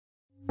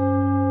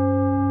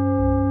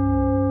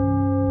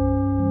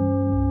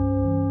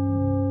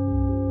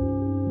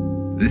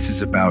This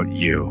is about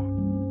you.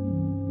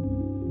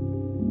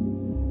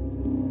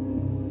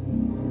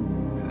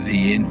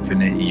 The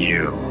infinite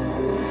you.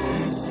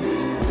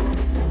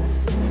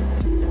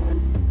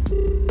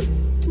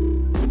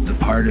 The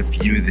part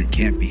of you that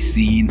can't be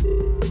seen,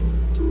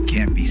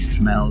 can't be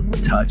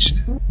smelled, touched,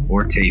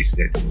 or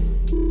tasted.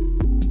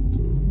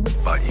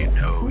 But you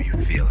know you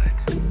feel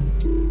it.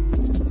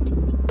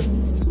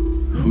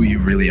 Who you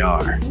really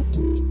are.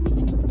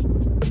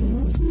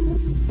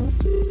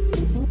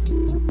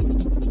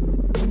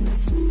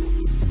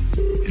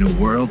 In a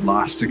world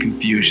lost to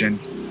confusion,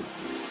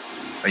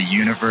 a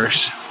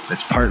universe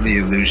that's partly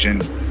illusion,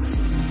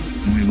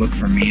 when we look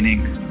for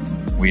meaning,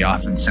 we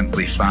often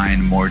simply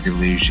find more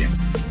delusion.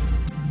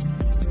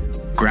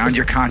 Ground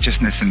your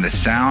consciousness in the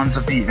sounds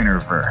of the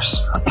InnerVerse,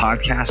 a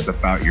podcast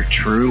about your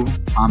true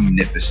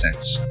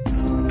omnipotence.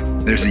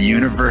 There's a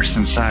universe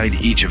inside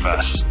each of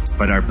us,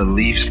 but our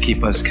beliefs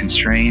keep us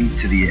constrained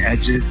to the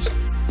edges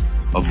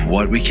of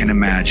what we can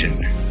imagine.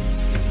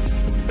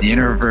 The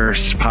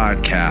InnerVerse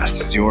podcast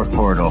is your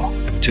portal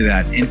to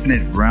that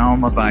infinite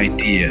realm of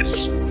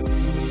ideas.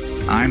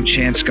 I'm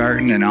Chance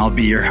and I'll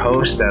be your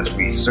host as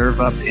we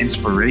serve up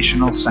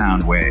inspirational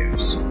sound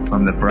waves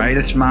from the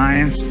brightest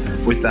minds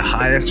with the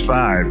highest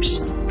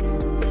vibes.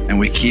 And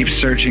we keep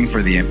searching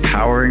for the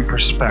empowering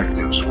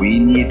perspectives we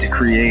need to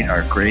create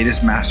our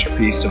greatest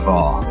masterpiece of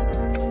all,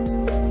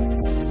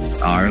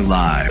 our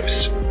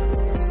lives.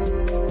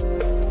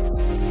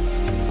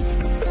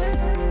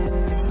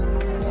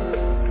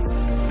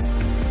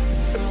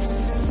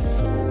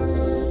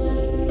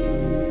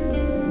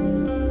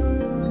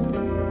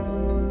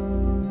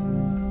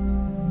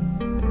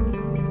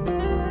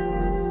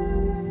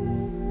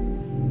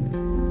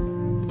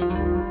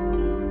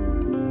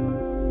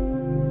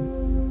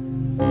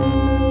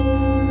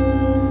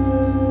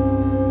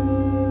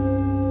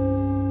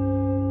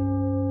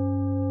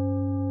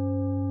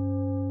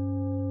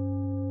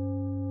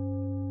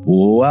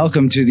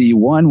 Welcome to the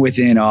One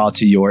Within All,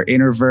 to your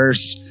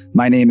InnerVerse.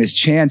 My name is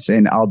Chance,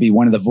 and I'll be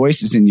one of the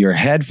voices in your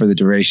head for the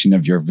duration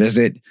of your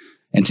visit.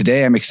 And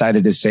today I'm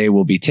excited to say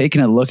we'll be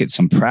taking a look at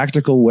some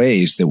practical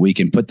ways that we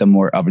can put the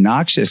more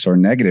obnoxious or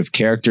negative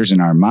characters in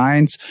our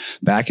minds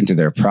back into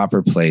their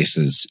proper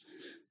places.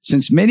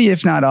 Since many,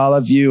 if not all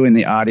of you in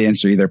the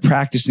audience are either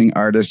practicing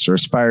artists or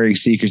aspiring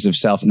seekers of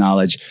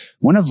self-knowledge,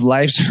 one of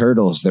life's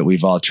hurdles that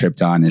we've all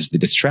tripped on is the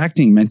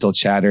distracting mental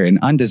chatter and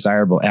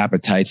undesirable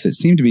appetites that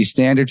seem to be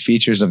standard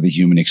features of the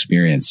human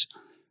experience.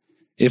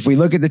 If we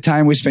look at the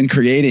time we spend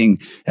creating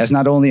as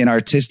not only an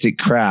artistic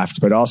craft,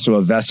 but also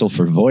a vessel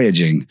for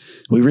voyaging,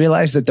 we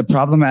realize that the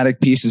problematic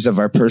pieces of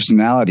our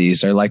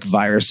personalities are like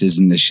viruses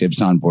in the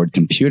ship's onboard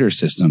computer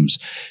systems,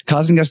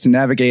 causing us to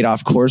navigate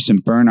off course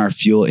and burn our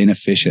fuel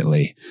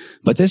inefficiently.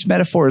 But this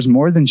metaphor is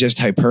more than just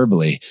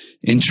hyperbole.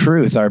 In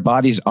truth, our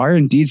bodies are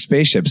indeed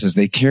spaceships as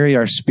they carry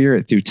our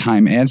spirit through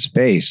time and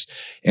space,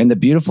 and the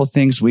beautiful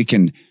things we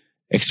can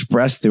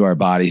expressed through our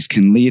bodies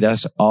can lead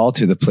us all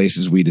to the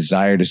places we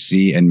desire to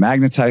see and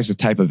magnetize the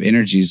type of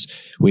energies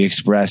we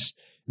express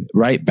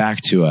right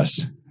back to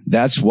us.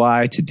 That's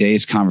why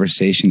today's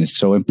conversation is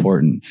so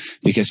important,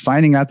 because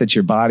finding out that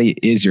your body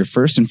is your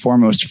first and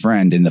foremost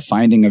friend in the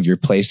finding of your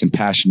place and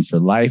passion for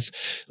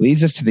life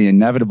leads us to the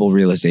inevitable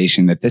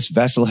realization that this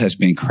vessel has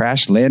been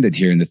crash landed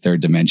here in the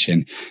third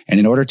dimension. And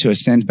in order to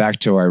ascend back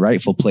to our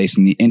rightful place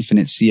in the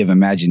infinite sea of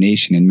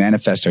imagination and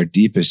manifest our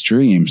deepest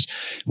dreams,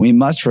 we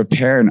must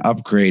repair and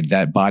upgrade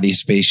that body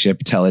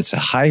spaceship till it's a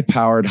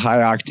high-powered,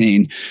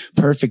 high-octane,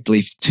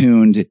 perfectly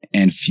tuned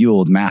and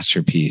fueled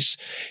masterpiece.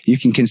 You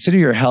can consider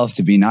your health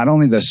to be not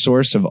only the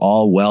source of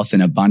all wealth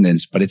and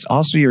abundance, but it's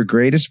also your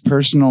greatest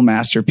personal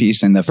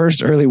masterpiece and the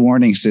first early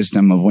warning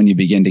system of when you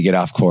begin to get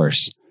off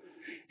course.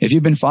 If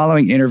you've been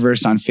following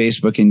InnerVerse on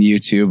Facebook and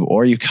YouTube,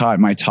 or you caught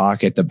my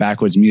talk at the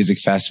Backwoods Music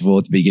Festival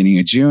at the beginning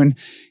of June,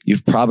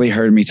 you've probably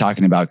heard me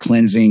talking about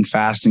cleansing,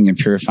 fasting, and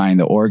purifying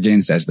the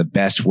organs as the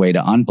best way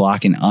to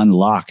unblock and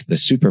unlock the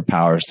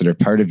superpowers that are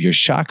part of your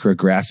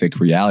chakra-graphic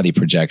reality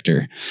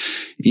projector.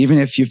 Even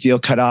if you feel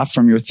cut off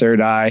from your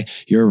third eye,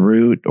 your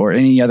root, or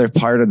any other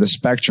part of the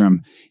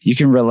spectrum, you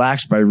can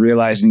relax by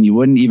realizing you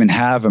wouldn't even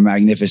have a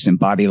magnificent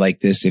body like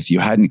this if you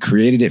hadn't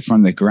created it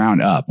from the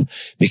ground up,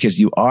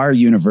 because you are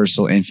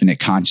universal infinite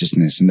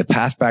consciousness, and the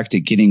path back to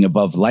getting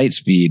above light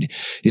speed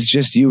is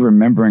just you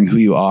remembering who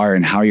you are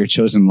and how your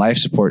chosen life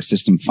support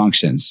system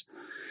functions.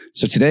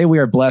 So today we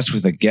are blessed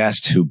with a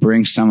guest who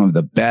brings some of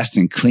the best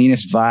and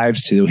cleanest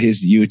vibes to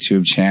his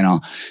YouTube channel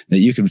that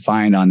you can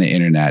find on the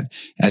internet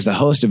as the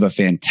host of a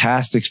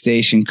fantastic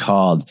station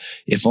called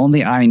If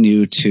Only I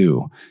Knew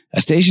Too, a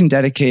station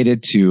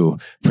dedicated to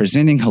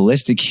presenting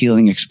holistic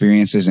healing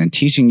experiences and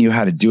teaching you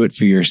how to do it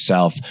for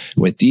yourself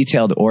with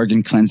detailed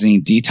organ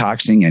cleansing,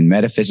 detoxing, and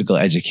metaphysical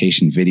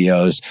education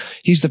videos.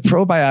 He's the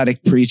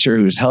probiotic preacher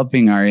who's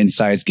helping our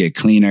insides get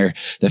cleaner,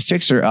 the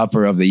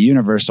fixer-upper of the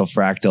universal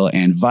fractal,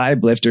 and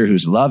vibe lifter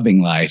who's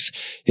loving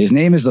life. His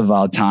name is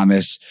Levald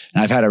Thomas,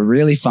 and I've had a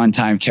really fun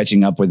time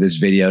catching up with his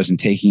videos and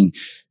taking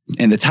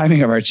And the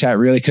timing of our chat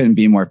really couldn't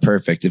be more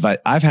perfect.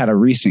 I've had a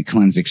recent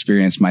cleanse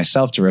experience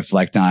myself to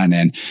reflect on,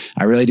 and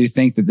I really do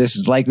think that this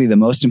is likely the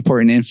most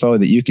important info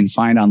that you can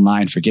find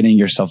online for getting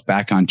yourself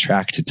back on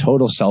track to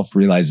total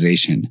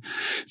self-realization,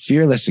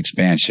 fearless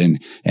expansion,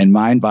 and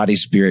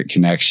mind-body-spirit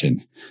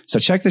connection. So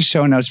check the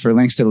show notes for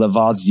links to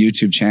Levald's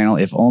YouTube channel,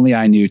 If Only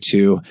I Knew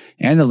Too,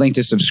 and the link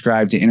to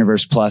subscribe to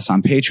InnerVerse Plus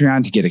on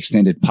Patreon to get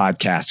extended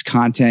podcast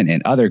content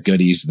and other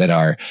goodies that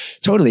are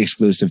totally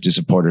exclusive to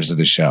supporters of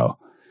the show.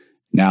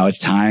 Now it's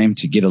time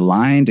to get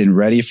aligned and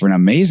ready for an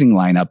amazing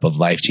lineup of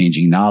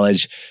life-changing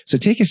knowledge. So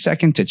take a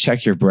second to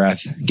check your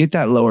breath, get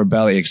that lower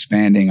belly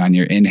expanding on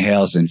your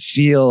inhales, and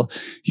feel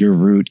your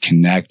root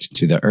connect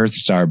to the earth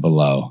star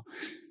below.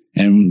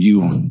 And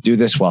you do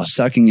this while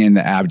sucking in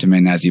the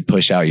abdomen as you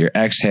push out your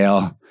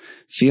exhale,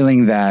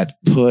 feeling that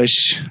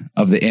push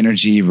of the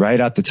energy right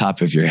at the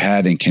top of your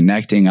head and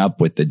connecting up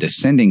with the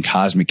descending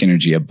cosmic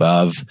energy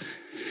above.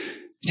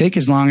 Take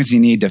as long as you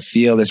need to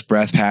feel this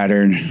breath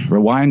pattern.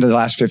 Rewind to the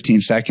last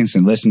 15 seconds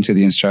and listen to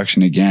the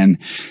instruction again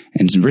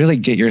and really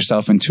get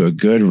yourself into a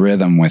good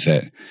rhythm with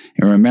it.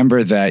 And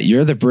remember that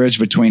you're the bridge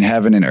between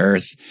heaven and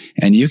earth,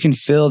 and you can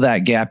fill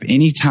that gap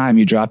anytime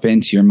you drop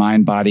into your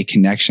mind-body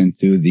connection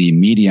through the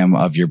medium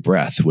of your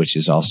breath, which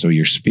is also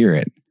your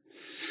spirit.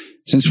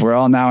 Since we're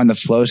all now in the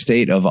flow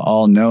state of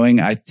all knowing,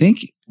 I think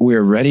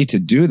we're ready to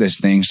do this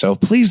thing. So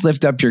please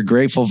lift up your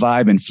grateful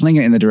vibe and fling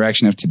it in the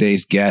direction of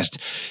today's guest.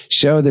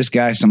 Show this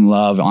guy some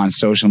love on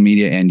social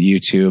media and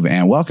YouTube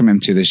and welcome him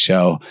to the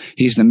show.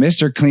 He's the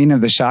Mr. Clean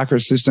of the chakra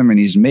system, and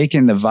he's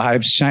making the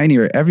vibes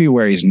shinier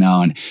everywhere he's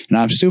known. And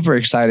I'm super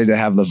excited to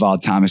have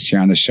Levald Thomas here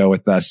on the show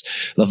with us.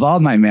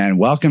 Levald, my man,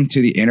 welcome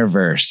to the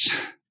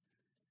InnerVerse.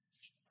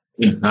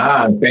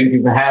 Thank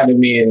you for having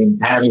me and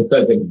having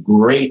such a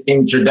great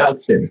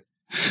introduction.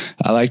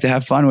 I like to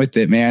have fun with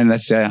it, man.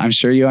 That's I'm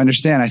sure you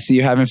understand. I see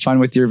you having fun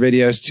with your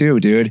videos too,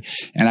 dude.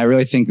 And I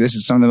really think this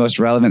is some of the most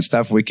relevant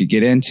stuff we could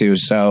get into.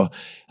 So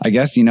I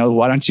guess,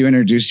 why don't you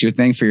introduce your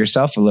thing for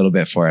yourself a little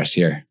bit for us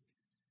here?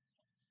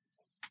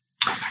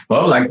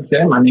 Well, like I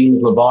said, my name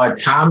is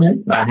Levald Thomas.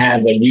 I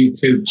have a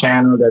YouTube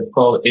channel that's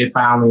called If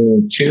I Only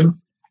Knew Too.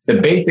 The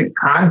basic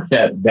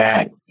concept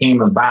that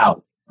came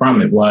about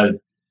from it was,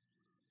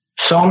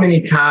 so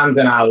many times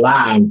in our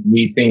lives,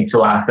 we think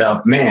to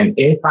ourselves, man,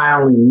 if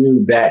I only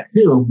knew that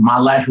too, my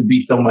life would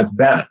be so much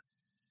better.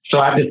 So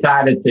I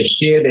decided to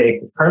share the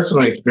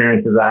personal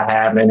experiences I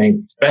have,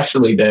 and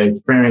especially the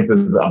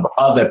experiences of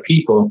other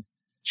people,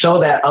 so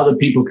that other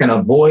people can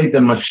avoid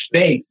the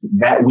mistakes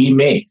that we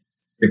make,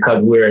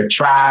 because we're a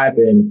tribe.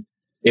 And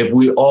if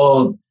we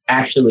all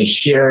actually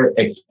share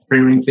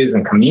experiences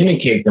and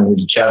communicate them with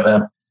each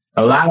other,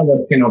 a lot of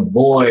us can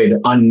avoid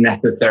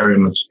unnecessary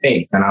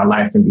mistakes, and our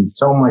life can be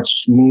so much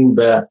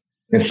smoother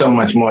and so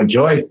much more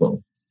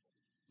joyful.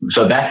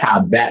 So that's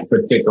how that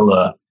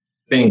particular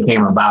thing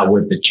came about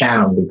with the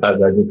channel,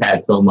 because I just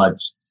had so much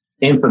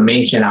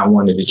information I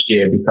wanted to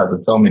share because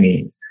of so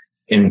many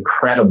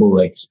incredible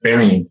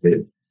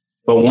experiences.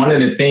 But one of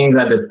the things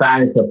I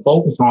decided to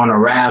focus on, or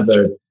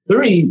rather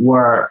three,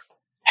 were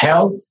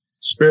health,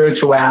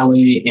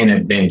 spirituality, and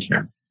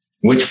adventure,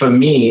 which for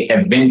me,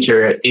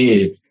 adventure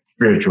is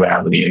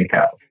spirituality and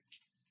health.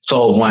 It's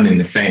all one and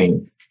the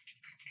same.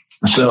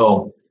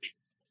 So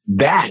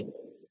that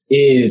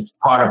is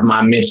part of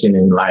my mission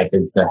in life,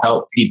 is to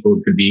help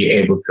people to be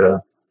able to,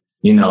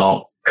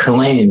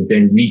 cleanse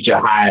and reach a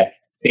higher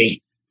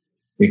state.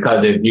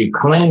 Because if you're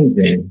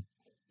cleansing,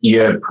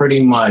 you're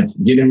pretty much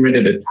getting rid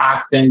of the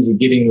toxins, you're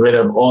getting rid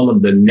of all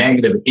of the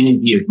negative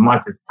energy as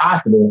much as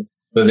possible.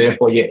 So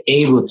therefore, you're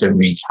able to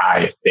reach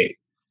higher states.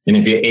 And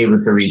if you're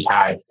able to reach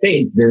higher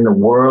states, then the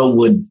world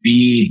would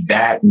be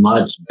that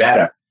much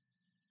better.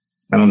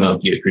 I don't know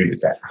if you agree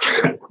with that.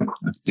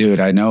 Dude,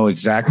 I know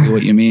exactly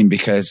what you mean,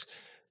 because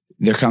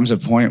there comes a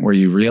point where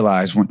you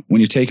realize when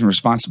you're taking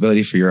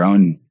responsibility for your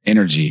own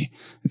energy,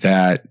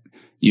 that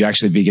you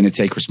actually begin to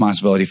take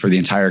responsibility for the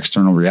entire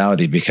external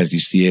reality, because you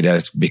see it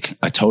as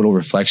a total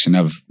reflection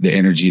of the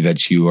energy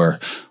that you are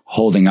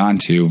holding on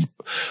to.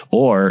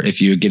 Or if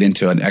you get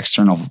into an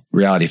external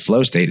reality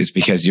flow state, it's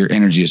because your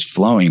energy is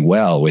flowing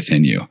well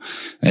within you.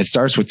 And it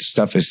starts with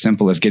stuff as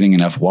simple as getting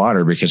enough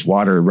water, because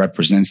water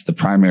represents the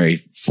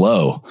primary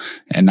flow,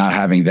 and not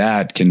having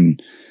that can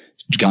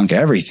gunk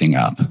everything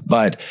up.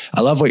 But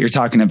I love what you're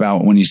talking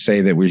about when you say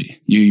that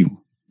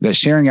that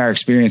sharing our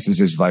experiences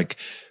is like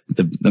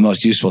the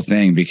most useful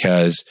thing,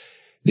 because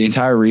the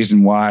entire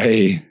reason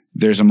why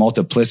there's a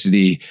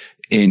multiplicity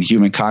in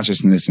human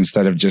consciousness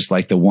instead of just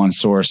like the one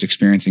source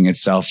experiencing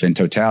itself in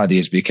totality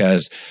is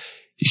because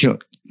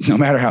no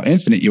matter how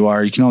infinite you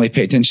are, you can only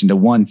pay attention to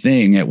one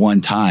thing at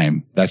one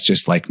time. That's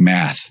just like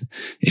math.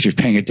 If you're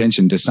paying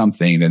attention to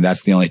something, then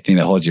that's the only thing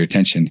that holds your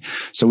attention.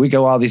 So we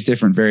go all these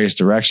different various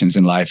directions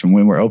in life. And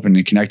when we're open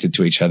and connected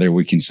to each other,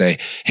 we can say,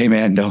 hey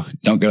man,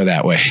 don't go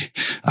that way.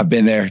 I've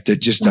been there.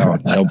 Just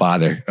don't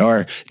bother.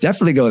 Or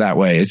definitely go that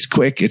way. It's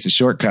quick. It's a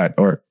shortcut.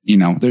 Or,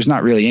 there's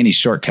not really any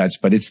shortcuts,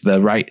 but it's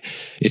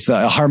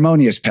the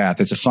harmonious path.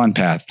 It's a fun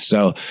path.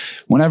 So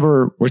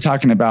whenever we're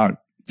talking about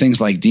things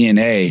like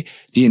DNA.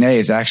 DNA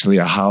is actually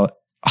a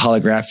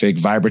holographic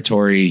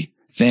vibratory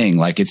thing.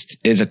 Like it's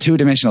a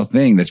 2-dimensional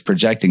thing that's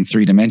projecting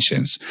 3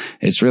 dimensions.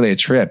 It's really a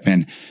trip.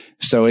 And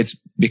so it's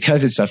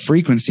because it's a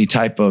frequency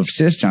type of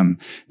system,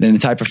 then the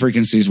type of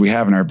frequencies we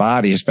have in our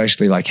body,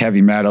 especially like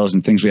heavy metals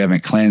and things we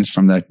haven't cleansed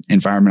from the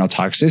environmental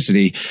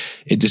toxicity,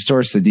 it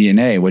distorts the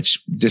DNA,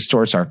 which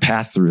distorts our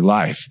path through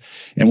life.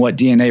 And what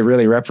DNA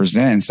really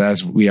represents,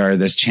 as we are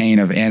this chain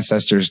of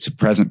ancestors to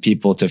present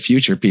people to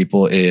future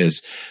people,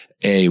 is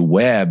a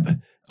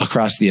web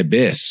across the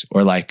abyss,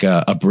 or like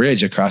a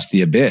bridge across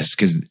the abyss,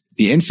 because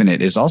the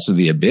infinite is also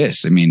the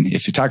abyss. I mean,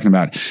 if you're talking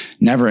about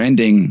never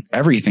ending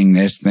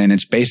everythingness, then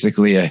it's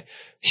basically a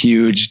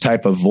huge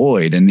type of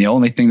void. And the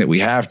only thing that we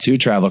have to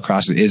travel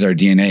across it is our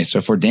DNA. So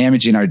if we're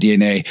damaging our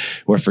DNA,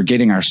 we're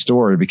forgetting our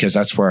story, because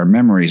that's where our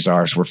memories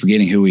are. So we're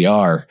forgetting who we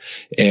are.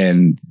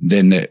 And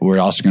then we're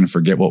also going to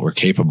forget what we're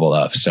capable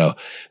of. So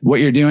what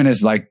you're doing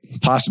is like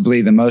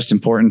possibly the most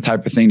important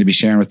type of thing to be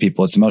sharing with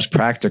people. It's the most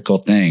practical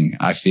thing,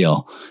 I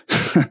feel.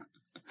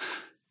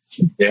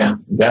 Yeah,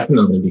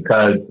 definitely.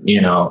 Because,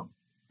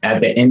 at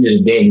the end of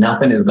the day,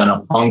 nothing is going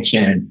to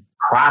function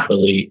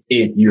properly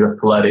if you're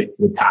flooded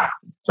with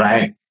toxins,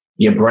 right?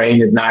 Your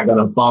brain is not going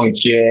to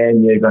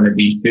function. You're going to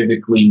be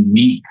physically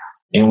weak.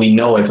 And we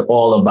know it's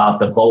all about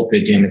the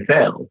voltage in the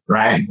cells,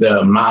 right? The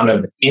amount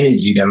of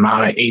energy, the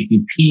amount of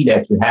ATP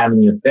that you have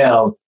in your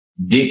cells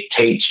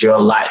dictates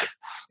your life.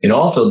 It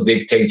also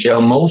dictates your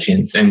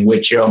emotions, and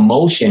with your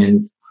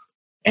emotions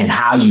and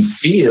how you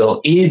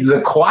feel is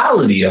the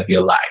quality of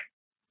your life.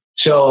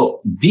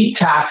 So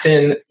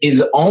detoxing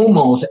is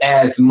almost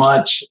as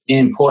much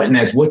important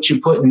as what you're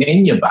putting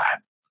in your body,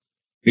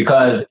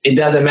 because it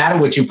doesn't matter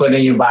what you put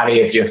in your body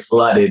if you're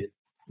flooded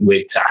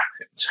with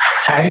toxins,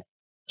 right?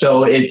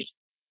 So it's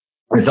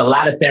a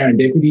lot of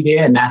serendipity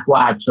there, and that's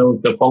why I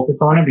chose to focus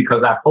on it,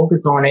 because I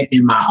focus on it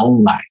in my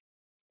own life.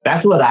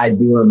 That's what I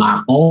do in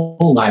my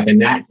own life,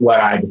 and that's what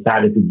I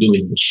decided to do,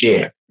 is to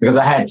share. Because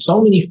I had so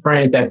many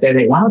friends that said,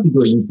 hey, why don't you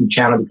do a YouTube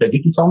channel? Because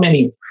you do so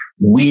many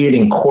weird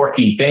and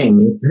quirky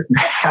things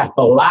that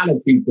a lot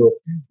of people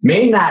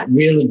may not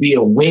really be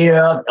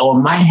aware of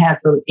or might have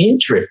some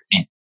interest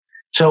in.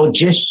 So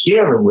just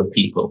share it with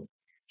people.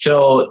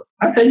 So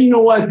I said, you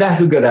know what?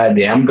 That's a good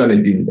idea. I'm going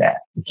to do that.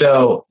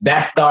 So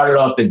that started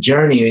off the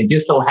journey. And it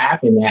just so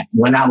happened that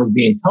when I was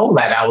being told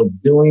that, I was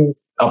doing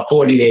a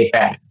 40-day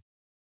fast.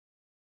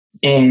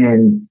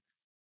 And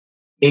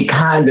it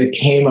kind of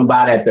came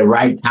about at the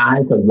right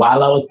time, because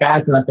while I was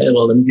fasting, I said,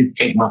 well, let me just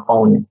take my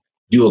phone and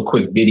do a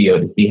quick video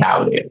to see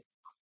how it is.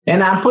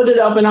 And I put it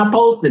up and I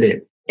posted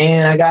it,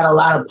 and I got a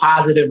lot of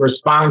positive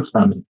response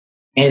from it.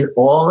 And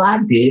all I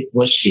did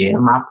was share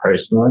my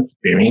personal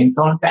experience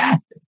on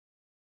fasting,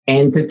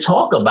 and to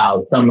talk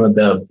about some of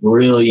the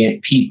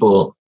brilliant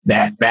people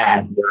that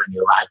fast during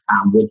your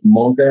lifetime, which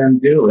most of them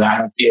do. I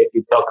don't care if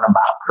you're talking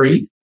about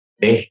priests,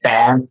 they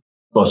fast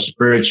for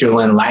spiritual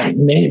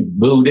enlightenment,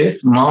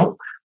 Buddhists,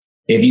 monks.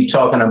 If you're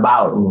talking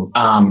about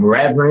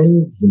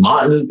reverends,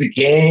 Martin Luther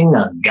King,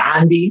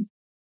 Gandhi,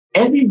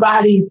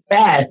 everybody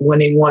fasts when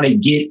they want to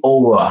get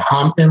over a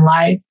hump in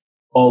life,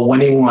 or when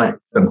they want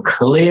some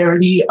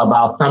clarity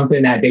about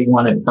something that they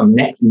want to, some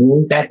next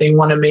move that they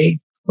want to make,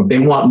 or they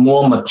want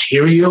more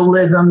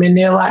materialism in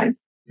their life.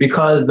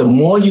 Because the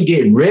more you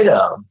get rid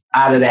of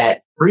out of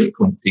that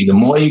frequency, the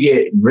more you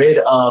get rid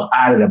of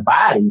out of the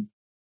body,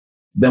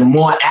 the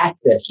more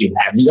access you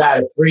have. You got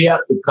to free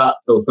up the cup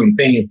so some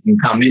things can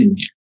come in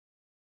there.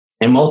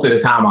 And most of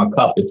the time, our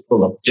cup is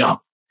full of junk.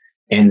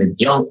 And the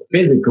junk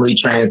physically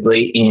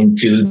translates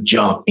into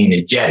junk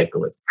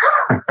energetically,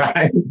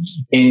 right?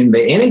 And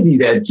the energy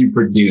that you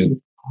produce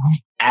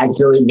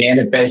actually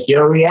manifests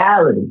your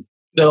reality.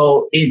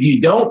 So if you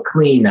don't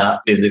clean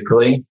up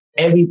physically,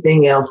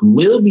 everything else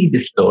will be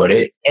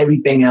distorted.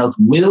 Everything else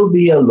will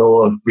be a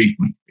lower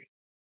frequency.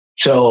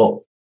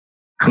 So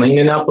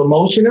cleaning up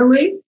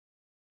emotionally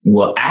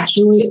will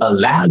actually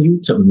allow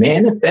you to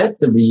manifest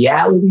the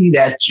reality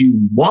that you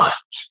want.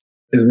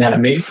 Isn't that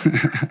amazing?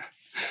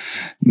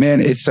 Man,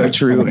 it's so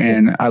true.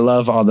 And I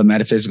love all the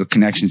metaphysical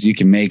connections you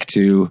can make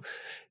to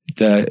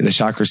the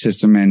chakra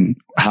system and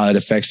how it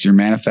affects your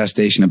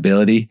manifestation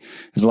ability.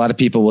 Because a lot of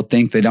people will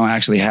think they don't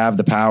actually have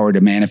the power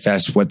to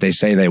manifest what they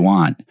say they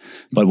want.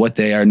 But what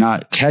they are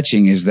not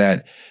catching is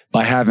that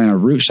by having a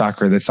root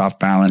chakra that's off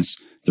balance,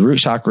 the root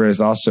chakra is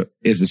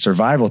a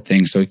survival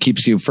thing. So it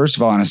keeps you, first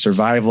of all, in a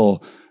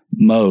survival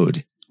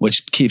mode,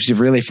 which keeps you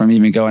really from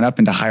even going up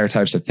into higher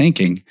types of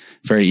thinking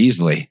very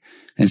easily.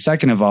 And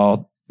second of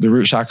all, the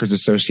root chakra is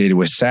associated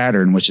with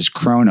Saturn, which is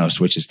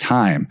Chronos, which is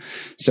time.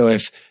 So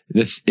if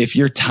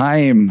your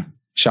time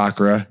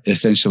chakra,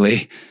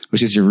 essentially,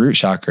 which is your root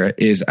chakra,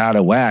 is out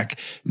of whack,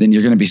 then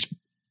you're going to be,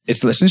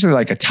 it's essentially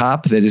like a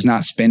top that is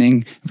not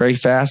spinning very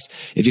fast.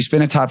 If you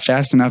spin a top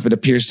fast enough, it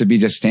appears to be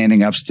just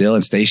standing up still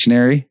and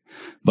stationary.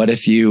 But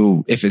if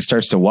it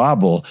starts to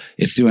wobble,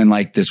 it's doing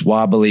like this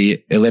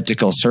wobbly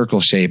elliptical circle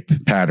shape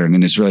pattern,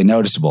 and it's really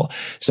noticeable.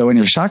 So in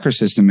your chakra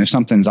system, if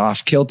something's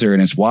off kilter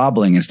and it's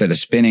wobbling instead of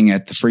spinning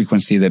at the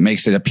frequency that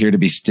makes it appear to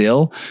be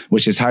still,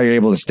 which is how you're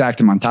able to stack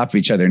them on top of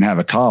each other and have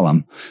a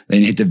column, they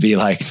need to be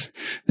like,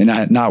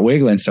 they're not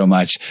wiggling so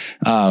much.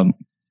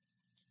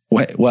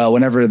 Well,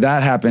 whenever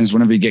that happens,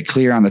 whenever you get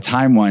clear on the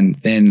time one,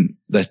 then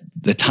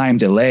the time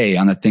delay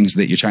on the things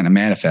that you're trying to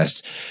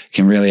manifest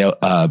can really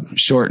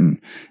shorten.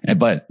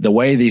 But the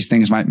way these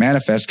things might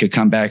manifest could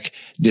come back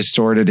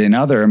distorted in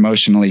other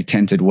emotionally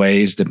tinted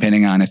ways,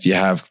 depending on if you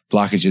have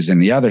blockages in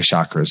the other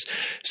chakras.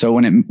 So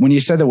when you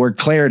said the word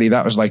clarity,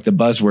 that was like the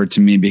buzzword to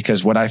me,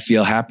 because what I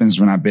feel happens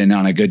when I've been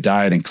on a good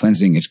diet and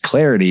cleansing is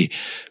clarity,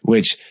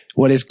 which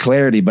what is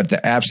clarity but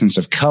the absence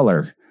of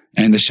color?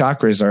 And the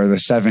chakras are the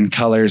 7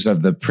 colors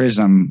of the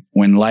prism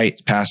when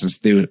light passes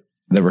through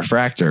the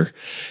refractor.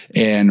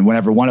 And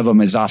whenever one of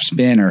them is off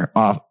spin or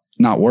off,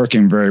 not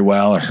working very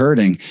well or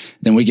hurting,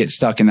 then we get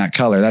stuck in that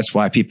color. That's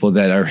why people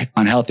that are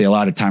unhealthy a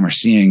lot of time are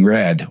seeing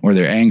red, or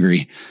they're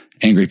angry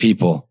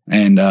people.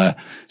 And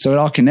so it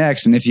all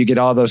connects. And if you get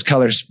all those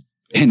colors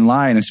in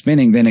line and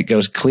spinning, then it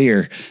goes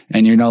clear,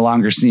 and you're no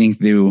longer seeing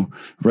through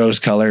rose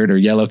colored or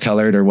yellow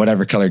colored or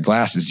whatever colored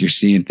glasses. You're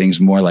seeing things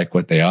more like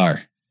what they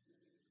are.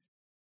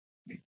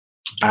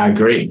 I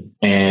agree.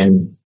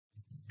 And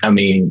I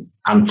mean,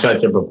 I'm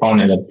such a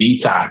proponent of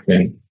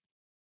detoxing,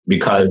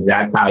 because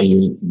that's how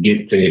you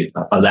get to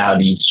allow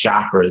these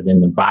chakras in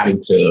the body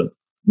to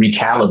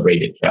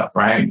recalibrate itself,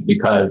 right?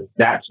 Because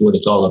that's what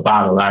it's all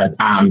about. A lot of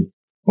times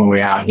when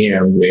we're out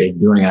here and we're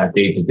doing our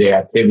day-to-day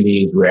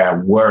activities, we're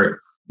at work,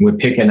 we're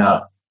picking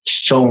up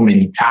so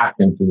many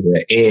toxins through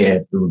the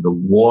air, through the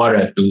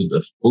water, through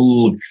the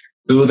food,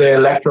 through the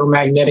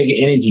electromagnetic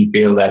energy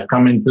field that's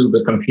coming through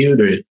the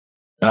computers.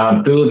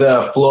 Through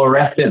the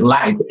fluorescent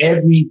lights,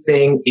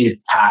 everything is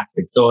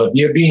toxic. So if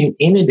you're being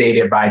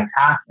inundated by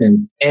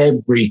toxins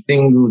every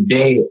single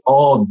day,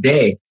 all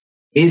day,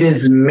 it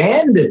is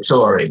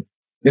mandatory.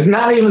 It's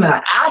not even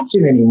an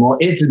option anymore.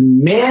 It's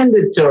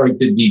mandatory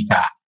to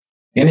detox.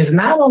 And it's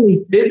not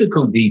only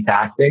physical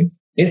detoxing,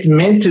 it's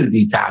mental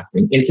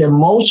detoxing. It's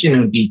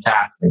emotional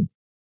detoxing.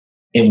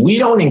 If we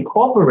don't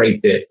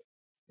incorporate this,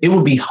 it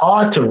will be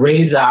hard to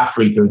raise our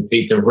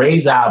frequency, to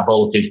raise our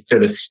voltage to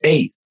the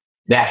state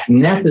that's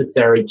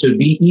necessary to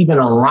be even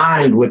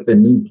aligned with the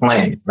new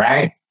planet,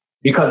 right?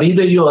 Because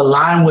either you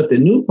align with the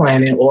new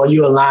planet or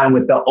you align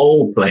with the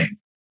old planet.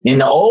 And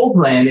the old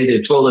planet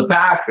is full of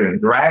toxins,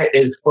 right?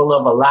 It's full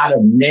of a lot of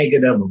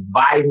negative,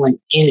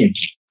 violent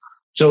energy.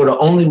 So the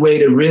only way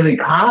to really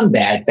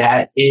combat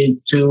that is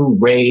to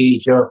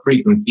raise your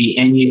frequency,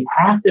 and you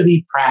have to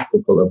be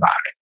practical about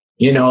it.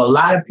 You know, a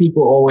lot of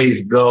people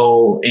always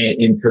go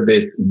into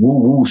this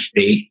woo-woo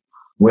state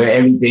where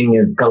everything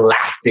is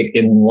galactic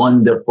and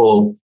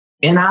wonderful.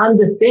 And I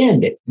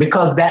understand it,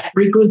 because that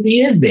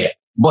frequency is there,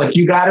 but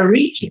you got to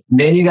reach it.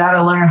 Then you got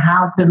to learn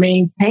how to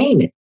maintain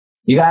it.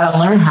 You got to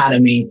learn how to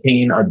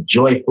maintain a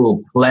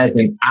joyful,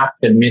 pleasant,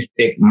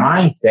 optimistic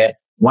mindset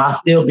while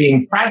still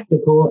being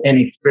practical and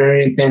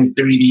experiencing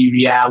 3D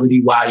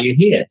reality while you're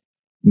here.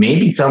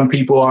 Maybe some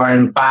people are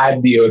in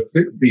 5D or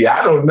 6D.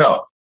 I don't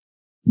know.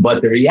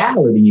 But the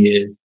reality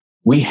is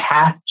we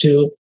have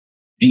to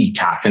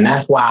detox. And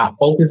that's why I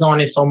focus on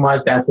it so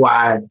much. That's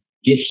why I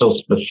get so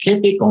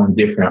specific on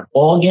different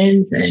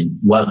organs, and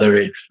whether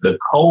it's the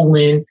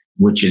colon,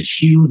 which is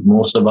huge.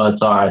 Most of us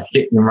are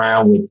sitting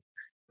around with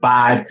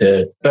 5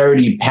 to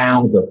 30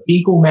 pounds of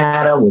fecal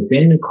matter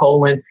within the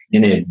colon.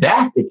 And if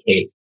that's the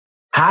case,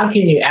 how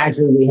can you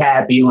actually be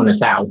happy on a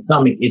sour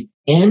stomach? It's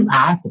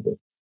impossible.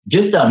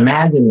 Just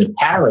imagine the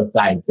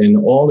parasites and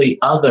all the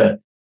other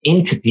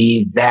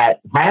entities that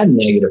have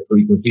negative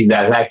frequencies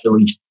that's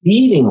actually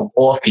feeding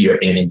off your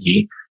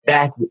energy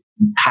that's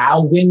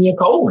housed in your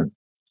colon.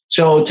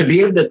 So to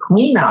be able to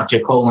clean out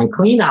your colon,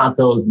 clean out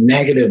those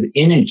negative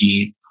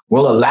energies,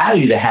 will allow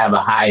you to have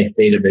a higher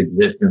state of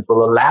existence,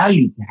 will allow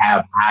you to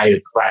have higher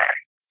clarity.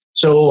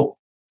 So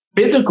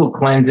physical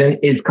cleansing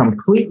is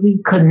completely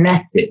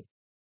connected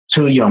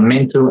to your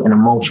mental and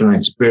emotional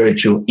and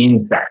spiritual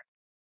insight.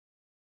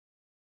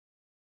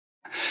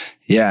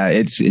 Yeah,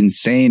 it's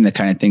insane the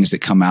kind of things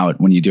that come out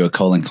when you do a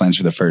colon cleanse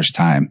for the first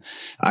time.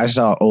 I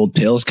saw old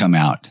pills come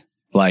out,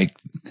 like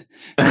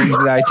things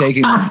that I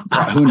taken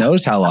who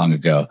knows how long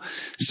ago.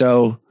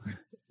 So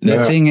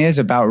the thing is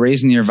about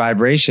raising your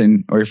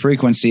vibration or your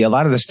frequency, a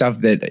lot of the stuff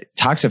that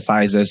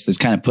toxifies us is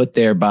kind of put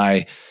there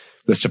by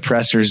the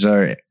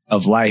suppressors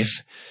of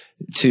life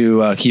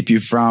to keep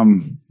you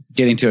from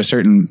getting to a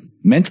certain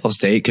mental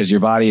state, because your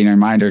body and your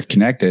mind are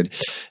connected.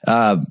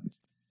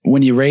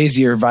 When you raise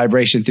your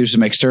vibration through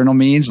some external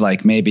means,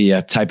 like maybe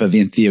a type of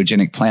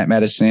entheogenic plant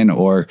medicine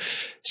or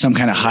some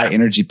kind of high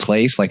energy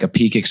place, like a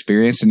peak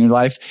experience in your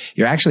life,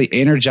 you're actually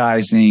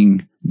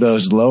energizing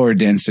those lower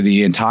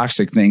density and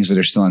toxic things that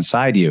are still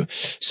inside you.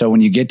 So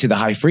when you get to the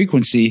high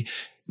frequency,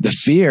 the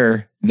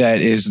fear that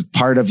is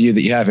part of you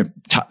that you haven't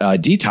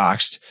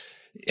detoxed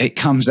it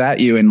comes at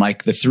you in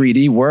like the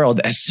 3D world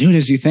as soon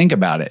as you think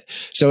about it.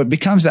 So it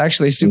becomes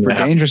actually super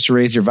dangerous to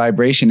raise your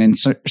vibration in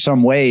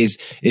some ways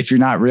if you're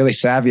not really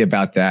savvy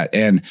about that.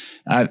 And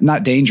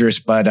not dangerous,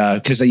 but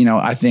because,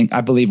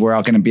 I believe we're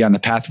all going to be on the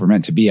path we're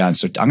meant to be on.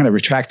 So I'm going to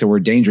retract the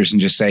word dangerous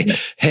and just say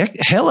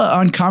hella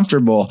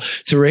uncomfortable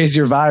to raise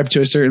your vibe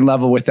to a certain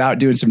level without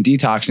doing some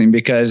detoxing,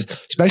 because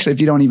especially if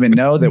you don't even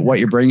know that what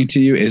you're bringing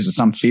to you is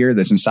some fear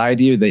that's inside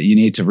you that you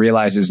need to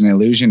realize is an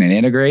illusion and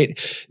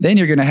integrate, then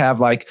you're going to have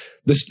like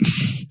this.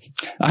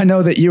 I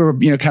know that you were,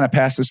 kind of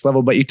past this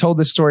level, but you told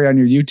this story on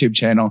your YouTube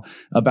channel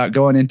about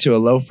going into a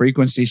low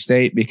frequency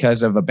state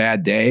because of a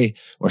bad day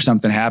or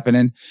something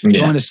happening,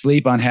 going to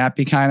sleep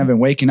unhappy kind of, and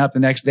waking up the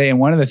next day. And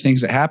one of the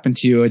things that happened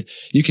to you,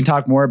 you can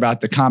talk more about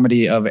the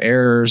comedy of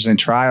errors and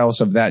trials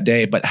of that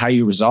day, but how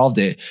you resolved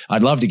it.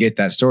 I'd love to get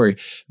that story.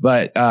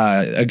 But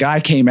a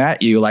guy came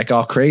at you like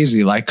all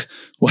crazy, like,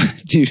 what,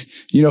 dude,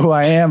 you know who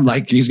I am?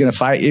 Like, he's going to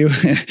fight you.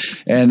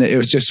 And it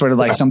was just sort of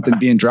like something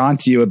being drawn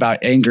to you about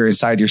anger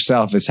inside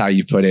yourself is how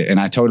you put it. And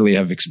I totally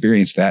have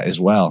experienced that as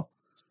well.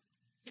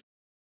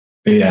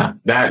 Yeah,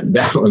 that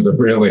was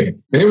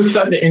it was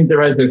such an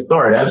interesting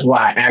story. That's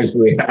why I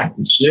actually had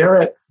to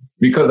share it,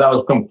 because I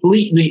was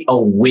completely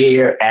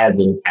aware as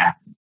it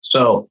happened.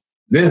 So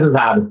this is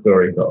how the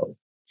story goes.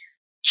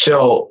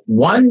 So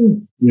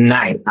one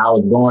night I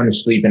was going to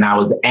sleep and I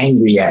was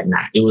angry at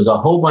night. It was a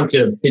whole bunch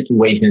of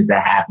situations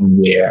that happened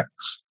where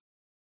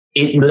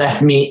it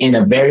left me in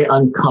a very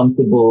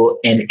uncomfortable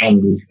and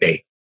angry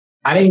state.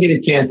 I didn't get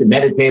a chance to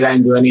meditate. I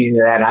didn't do any of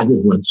that. I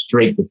just went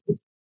straight to sleep.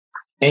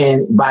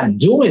 And by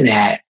doing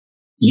that,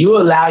 you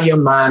allow your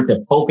mind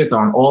to focus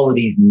on all of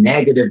these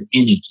negative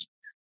energies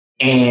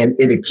and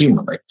it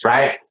accumulates,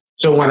 right?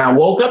 So when I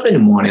woke up in the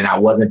morning, I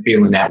wasn't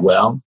feeling that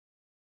well.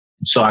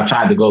 So I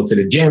tried to go to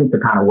the gym to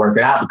kind of work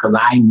it out, because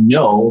I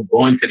know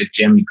going to the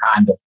gym, you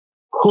kind of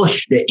push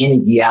the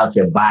energy out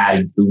your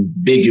body through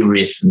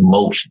vigorous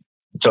motion.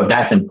 So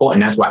that's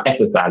important. That's why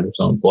exercise is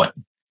so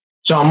important.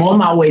 So I'm on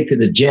my way to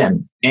the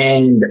gym.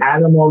 And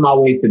as I'm on my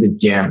way to the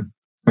gym,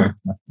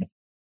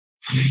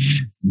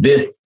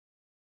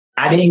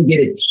 I didn't get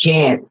a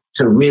chance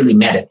to really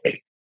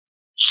meditate.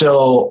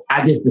 So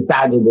I just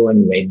decided to go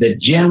anyway. The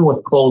gym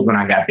was closed when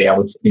I got there. I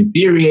was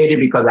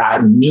infuriated because I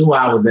knew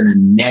I was in a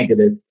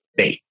negative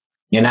state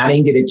and I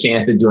didn't get a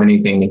chance to do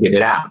anything to get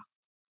it out.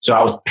 So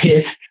I was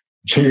pissed,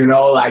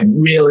 like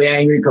really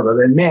angry, because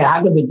I said, man,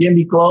 how could the gym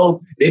be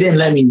closed? They didn't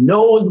let me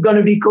know it was going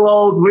to be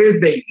closed. Where's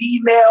the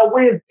email?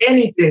 Where's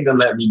anything to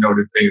let me know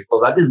this thing is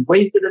closed? I just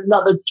wasted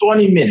another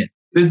 20 minutes.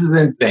 This is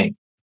insane.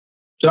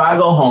 So I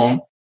go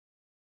home,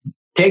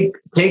 take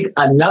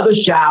another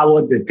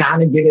shower to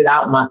kind of get it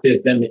out my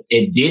system.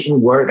 It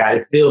didn't work.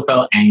 I still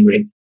felt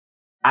angry.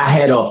 I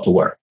head off to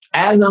work.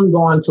 As I'm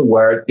going to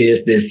work,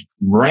 there's this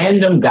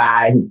random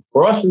guy who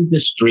crosses the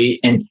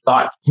street and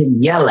starts to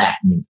yell at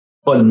me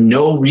for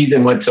no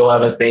reason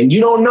whatsoever, saying,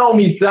 "You don't know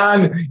me,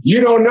 son.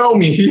 You don't know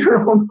me. You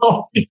don't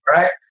know me,"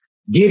 right?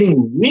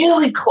 Getting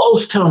really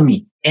close to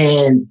me.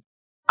 And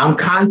I'm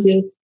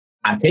conscious.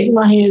 I take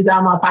my hands out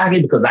of my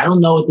pocket because I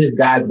don't know what this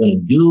guy's going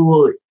to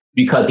do,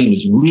 because he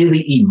was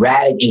really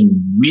erratic and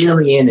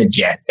really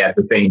energetic at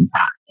the same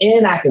time.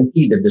 And I can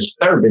see the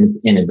disturbance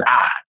in his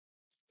eyes.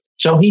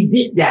 So he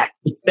did that.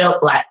 It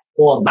felt like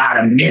for about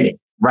a minute,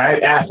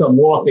 right? As I'm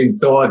walking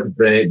towards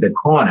the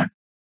corner.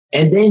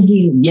 And then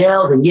he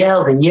yells and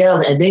yells and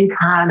yells and then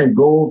kind of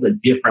goes a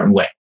different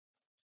way,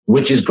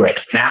 which is great.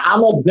 Now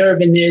I'm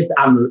observing this.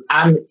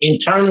 I'm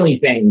internally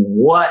saying,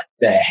 what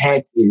the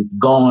heck is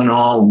going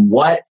on?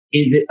 What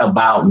is it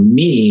about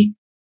me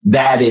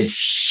that is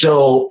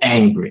so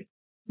angry?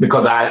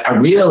 Because I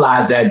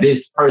realized that this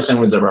person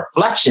was a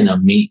reflection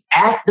of me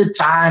at the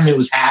time it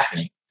was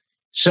happening.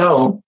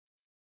 So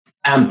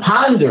I'm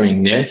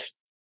pondering this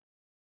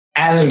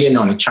as I'm getting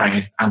on the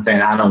train. I'm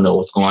saying, I don't know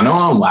what's going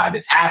on, why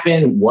this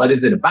happened, what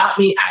is it about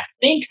me? I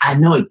think I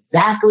know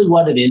exactly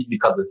what it is,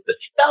 because it's the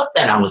stuff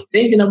that I was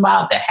thinking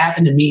about that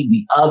happened to me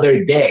the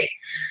other day.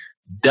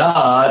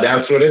 Duh,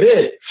 that's what it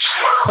is.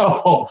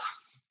 So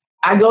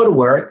I go to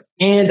work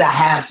and I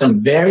have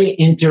some very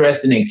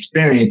interesting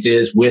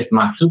experiences with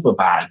my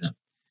supervisor.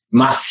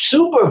 My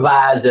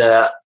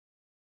supervisor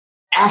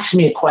asked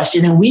me a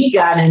question and we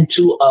got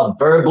into a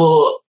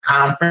verbal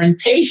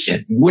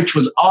confrontation, which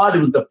was odd.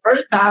 It was the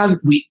first time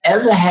we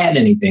ever had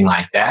anything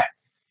like that.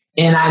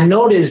 And I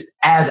noticed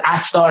as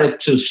I started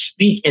to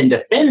speak and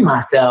defend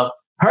myself,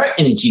 her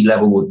energy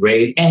level would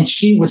raise and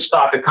she would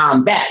start to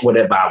combat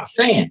whatever I was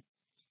saying.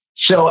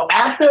 So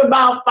after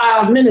about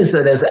 5 minutes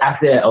of this, I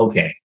said,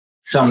 okay,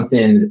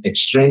 something's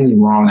extremely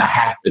wrong. I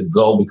have to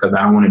go because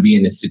I don't want to be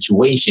in a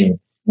situation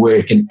where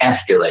it can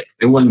escalate.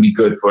 It wouldn't be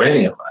good for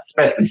any of us,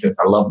 especially since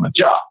I love my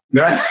job.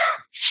 Right?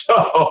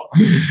 So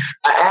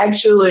I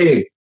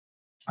actually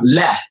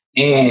left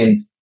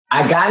and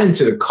I got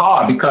into the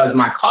car because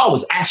my car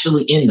was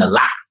actually in the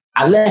lot.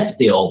 I left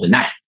there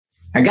overnight.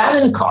 I got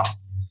in the car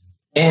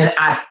and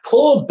I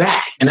pulled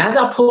back. And as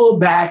I pulled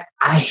back,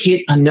 I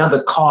hit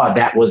another car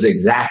that was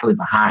exactly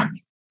behind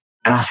me.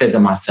 And I said to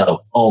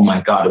myself, oh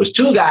my God, it was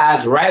two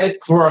guys right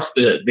across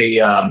the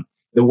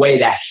way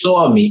that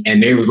saw me.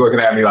 And they was looking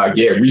at me like,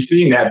 yeah, we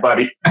seen that,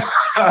 buddy.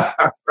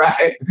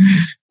 Right.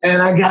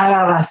 And I got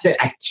out, I said,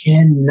 I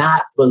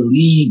cannot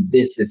believe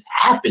this is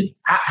happening.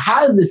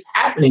 How is this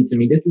happening to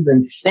me? This is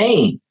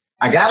insane.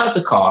 I got out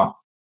the car,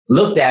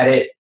 looked at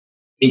it.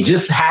 It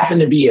just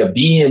happened to be a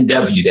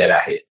BMW that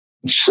I hit.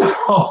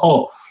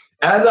 So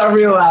as I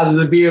realized it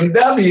was a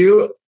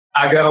BMW,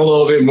 I got a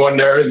little bit more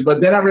nervous,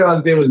 but then I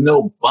realized there was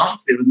no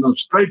bumps, there was no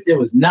scrapes, there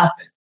was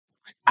nothing.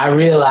 I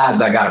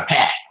realized I got a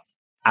pass.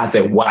 I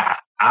said, wow,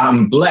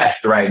 I'm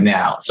blessed right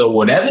now. So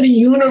whatever the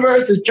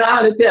universe is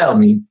trying to tell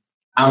me,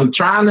 I'm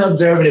trying to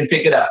observe it and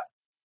pick it up.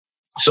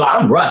 So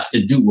I rushed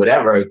to do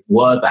whatever it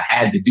was I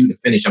had to do to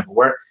finish up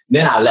work.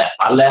 Then I left.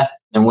 I left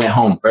and went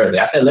home early.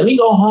 I said, let me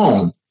go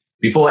home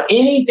before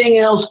anything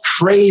else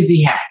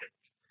crazy happens.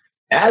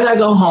 As I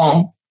go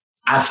home,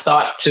 I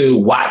start to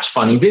watch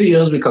funny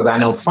videos because I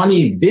know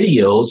funny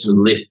videos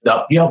lift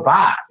up your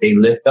vibe. They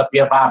lift up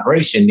your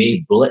vibration.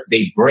 They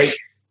break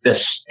the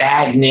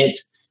stagnant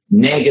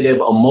negative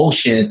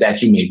emotions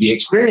that you may be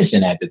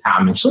experiencing at the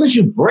time. And as soon as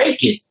you break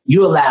it,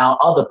 you allow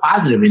other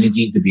positive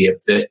energies to be able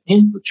to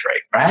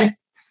infiltrate, right?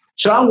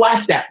 So I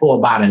watched that for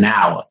about an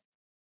hour,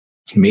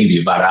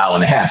 maybe about an hour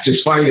and a half.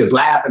 Just funny, just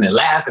laughing and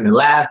laughing and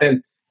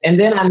laughing. And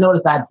then I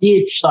noticed I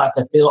did start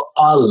to feel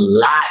a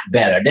lot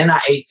better. Then I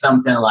ate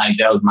something like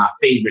that was my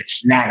favorite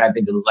snack. I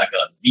think it was like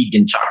a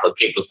vegan chocolate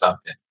cake or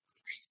something.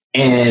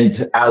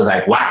 And I was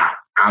like, wow,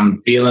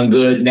 I'm feeling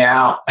good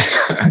now.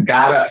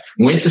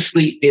 Went to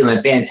sleep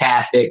feeling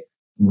fantastic.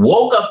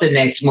 Woke up the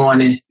next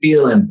morning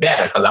feeling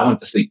better because I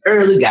went to sleep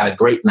early, got a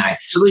great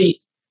night's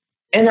sleep.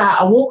 And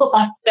I woke up,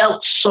 I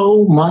felt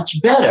so much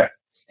better.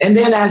 And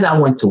then as I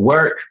went to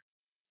work,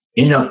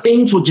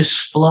 things were just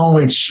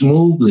flowing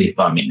smoothly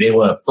for me. They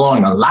were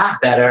flowing a lot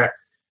better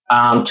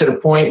to the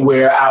point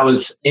where I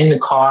was in the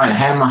car and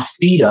had my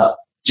feet up,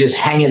 just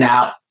hanging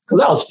out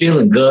because I was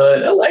feeling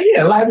good. I was like,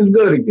 yeah, life is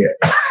good again.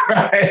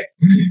 Right?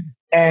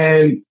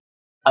 And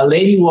a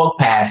lady walked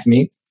past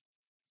me.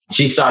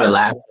 She started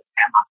laughing,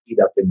 had my feet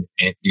up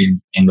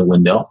in the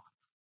window.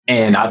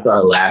 And I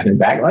started laughing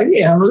back like,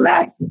 yeah, I'm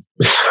relaxing.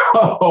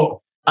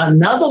 So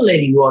another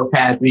lady walked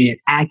past me and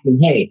asked me,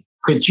 hey,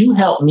 could you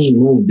help me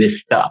move this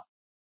stuff?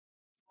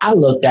 I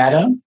looked at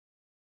her.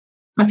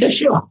 I said,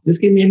 sure,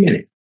 just give me a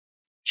minute.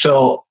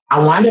 So I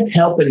wound up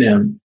helping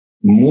them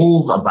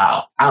move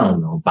about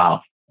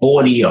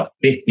 40 or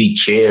 50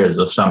 chairs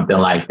or something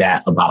like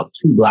that, about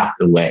 2 blocks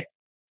away.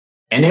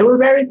 And they were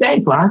very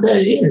thankful. I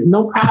said, yeah,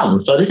 no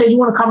problem. So they said, you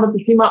want to come up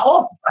to see my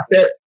office? I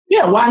said,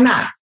 yeah, why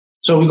not?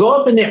 So we go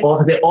up in their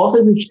office. Their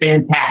office is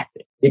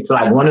fantastic. It's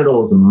like one of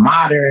those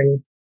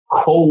modern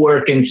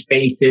co-working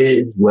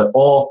spaces with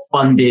all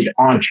funded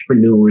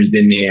entrepreneurs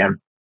in there.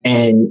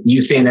 And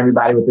you're seeing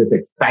everybody with this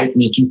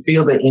excitement. You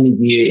feel the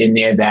energy in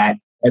there that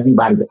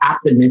everybody's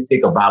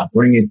optimistic about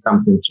bringing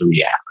something to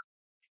reality.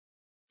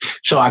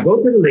 So I go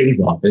to the lady's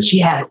office. She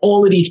has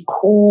all of these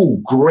cool,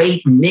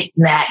 great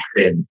knickknacks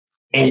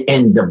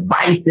and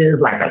devices,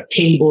 like a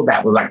table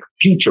that was like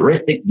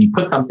futuristic. You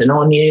put something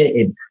on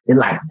it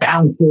like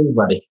bounces,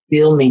 but it's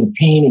still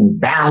maintaining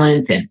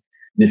balance. And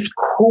this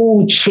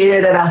cool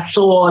chair that I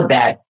saw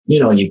that,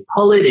 you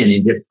pull it and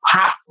it just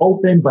pops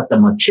open, but the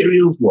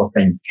materials were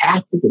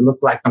fantastic. It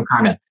looked like some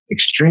kind of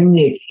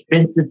extremely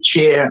expensive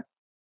chair.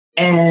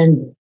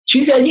 And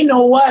she said, you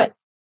know what?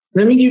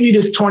 Let me give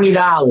you this $20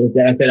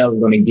 that I said I was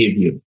going to give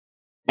you.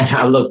 And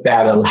I looked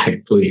at her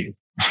like, please.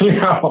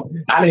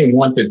 I didn't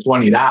want the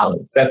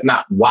 $20. That's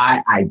not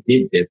why I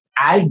did this.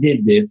 I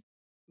did this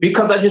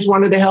because I just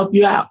wanted to help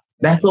you out.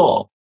 That's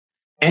all.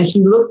 And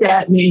she looked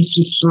at me and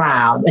she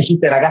smiled and she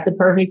said, I got the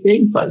perfect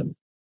thing for you.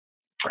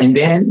 And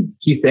then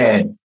she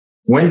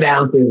went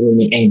downstairs with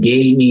me and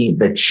gave me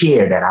the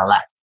chair that I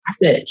liked.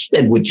 She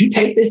said, would you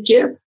take this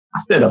chair? I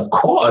said, of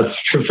course.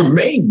 It's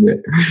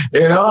amazing.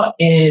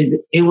 And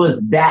it was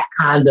that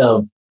kind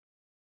of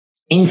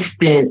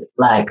instant,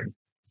 like,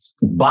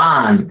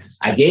 bond.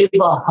 I gave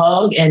her a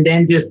hug and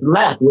then just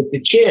left with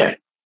the chair.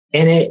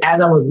 And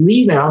as I was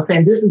leaving, I was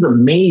saying, this is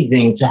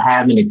amazing to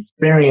have an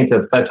experience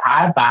of such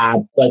high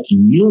vibe, such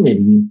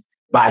unity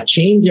by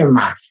changing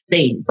my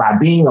state, by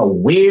being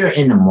aware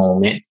in the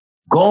moment,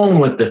 going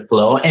with the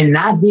flow and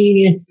not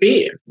being in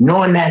fear,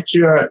 knowing that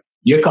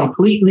you're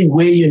completely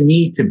where you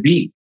need to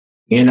be,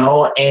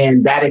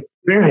 and that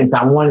experience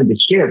I wanted to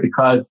share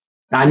because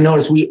I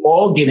noticed we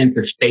all get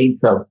into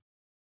states of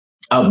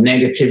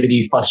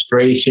negativity,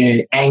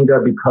 frustration, anger,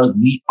 because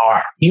we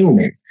are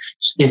human.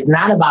 It's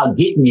not about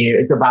getting there.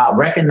 It's about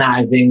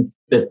recognizing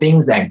the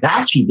things that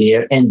got you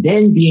there and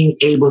then being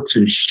able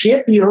to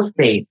shift your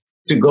state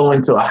to go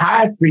into a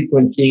higher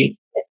frequency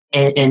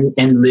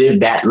and live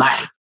that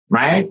life,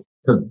 right?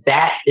 So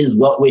that is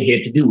what we're here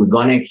to do. We're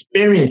going to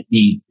experience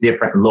these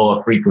different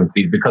lower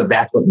frequencies because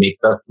that's what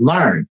makes us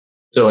learn.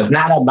 So it's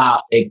not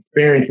about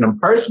experiencing them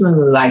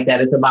personally like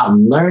that. It's about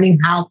learning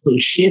how to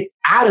shift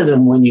out of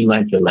them when you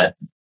learn your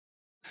lesson.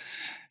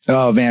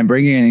 Oh man,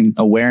 bringing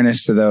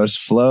awareness to those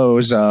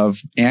flows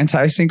of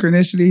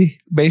anti-synchronicity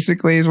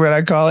basically is what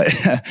I call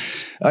it.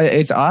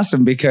 It's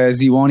awesome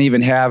because you won't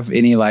even have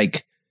any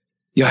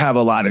you'll have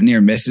a lot of near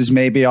misses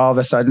maybe all of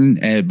a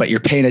sudden, but you're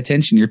paying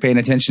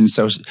attention.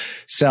 So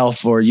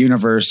self or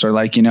universe or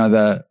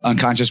the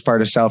unconscious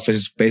part of self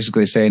is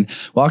basically saying,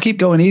 well, I'll keep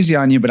going easy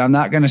on you, but I'm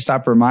not going to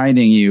stop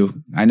reminding you.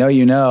 I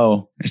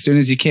know, as soon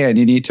as you can,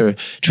 you need to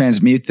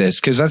transmute this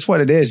because that's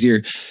what it is.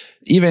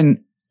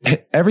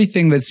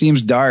 Everything that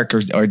seems dark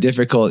or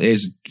difficult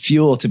is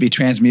fuel to be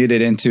transmuted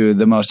into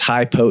the most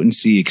high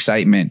potency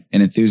excitement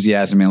and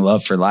enthusiasm and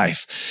love for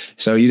life.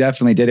 So you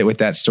definitely did it with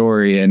that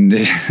story,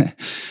 and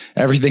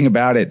everything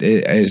about it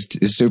is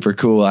super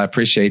cool. I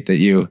appreciate that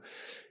you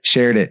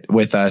shared it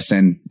with us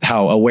and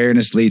how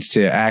awareness leads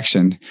to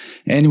action.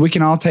 And we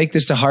can all take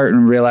this to heart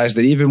and realize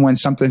that even when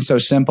something so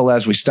simple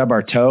as we stub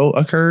our toe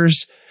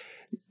occurs,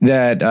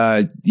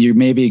 that you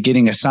may be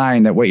getting a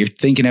sign that what you're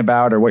thinking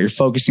about or what you're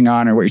focusing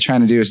on or what you're trying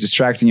to do is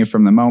distracting you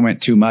from the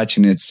moment too much,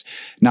 and it's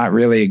not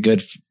really a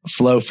good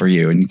flow for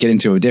you, and get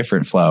into a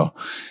different flow.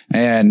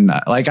 And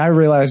I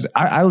realized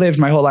I lived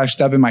my whole life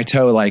stubbing my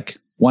toe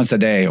once a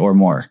day or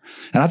more,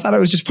 and I thought it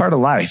was just part of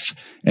life.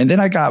 And then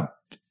I got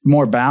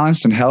more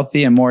balanced and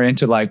healthy and more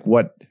into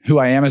who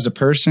I am as a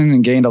person,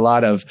 and gained a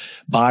lot of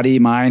body,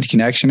 mind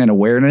connection and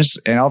awareness.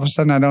 And all of a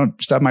sudden I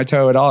don't stub my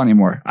toe at all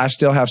anymore. I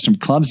still have some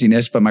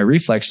clumsiness, but my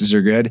reflexes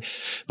are good.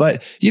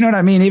 But you know what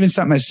I mean? Even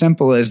something as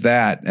simple as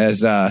that,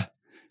 as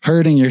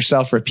hurting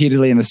yourself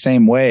repeatedly in the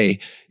same way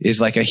is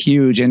like a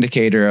huge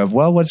indicator of,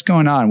 well, what's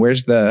going on?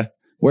 Where's the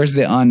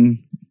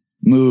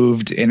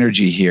unmoved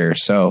energy here?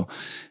 So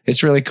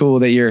it's really cool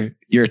that you're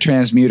a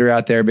transmuter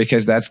out there,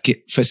 because that's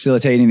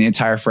facilitating the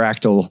entire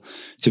fractal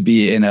to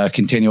be in a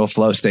continual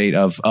flow state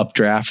of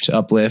updraft,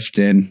 uplift,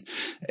 and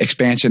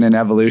expansion and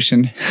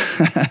evolution.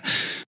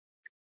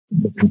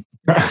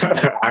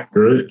 I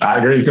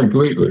agree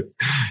completely.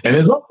 And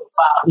it's also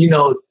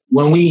about,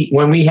 when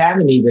we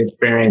having these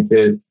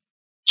experiences,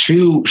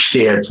 to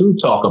share, to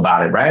talk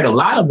about it, right? A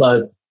lot of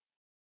us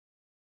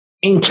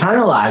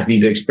internalize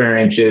these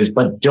experiences,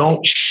 but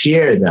don't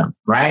share them,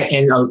 right?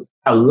 And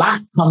a lot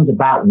comes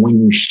about when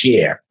you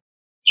share.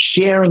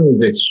 Sharing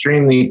is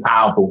extremely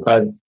powerful,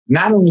 because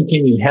not only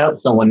can you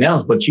help someone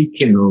else, but you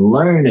can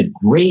learn a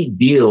great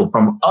deal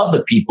from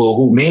other people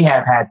who may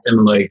have had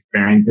similar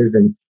experiences,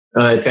 and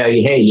tell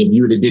you, hey, if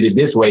you would have did it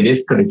this way,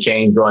 this could have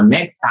changed, or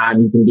next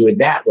time you can do it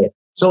that way.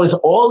 So it's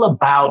all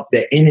about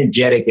the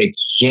energetic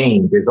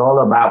exchange. It's all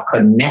about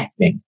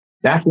connecting.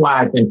 That's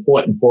why it's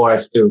important for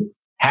us to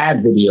have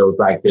videos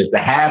like this, to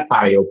have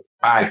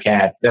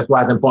podcasts. That's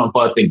why it's important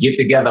for us to get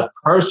together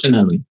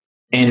personally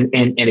and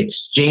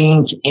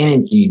exchange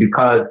energy,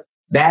 because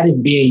that is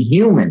being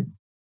human.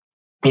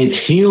 It's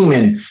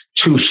human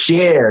to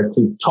share,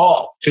 to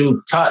talk,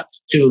 to touch,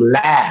 to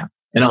laugh.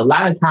 And a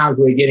lot of times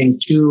we're getting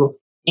too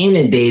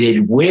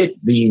inundated with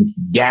these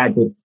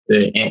gadgets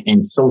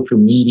and social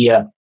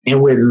media,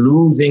 and we're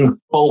losing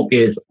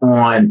focus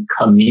on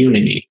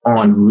community,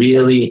 on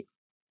really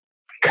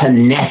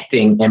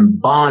connecting and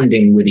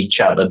bonding with each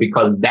other,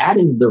 because that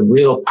is the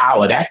real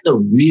power. That's the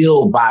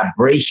real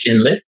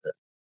vibration lifter.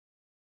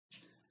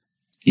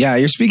 Yeah,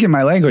 you're speaking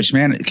my language,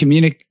 man.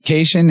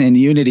 Communication and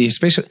unity,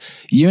 especially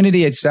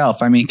unity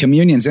itself. I mean,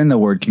 communion's in the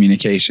word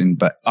communication,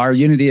 but our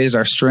unity is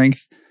our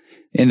strength.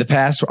 In the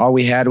past, all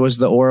we had was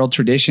the oral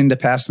tradition to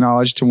pass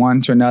knowledge to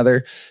one to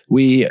another.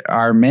 We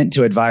are meant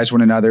to advise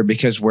one another,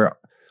 because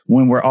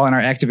when we're all in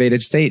our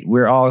activated state,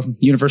 we're all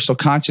universal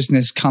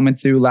consciousness coming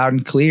through loud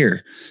and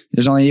clear.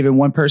 There's only even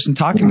one person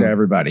talking to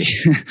everybody.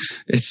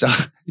 It's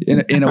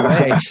in a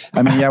way,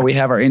 I mean, yeah, we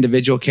have our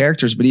individual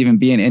characters, but even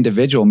being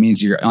individual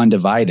means you're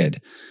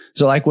undivided.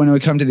 So like when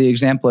we come to the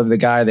example of the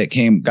guy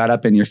that got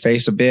up in your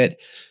face a bit,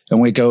 and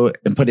we go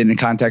and put it in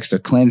context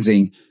of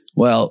cleansing.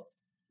 Well,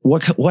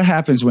 what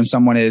happens when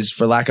someone is,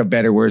 for lack of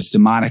better words,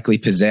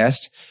 demonically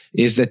possessed,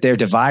 is that they're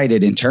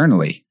divided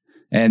internally.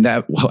 And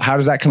how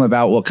does that come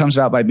about? Well, it comes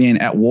about by being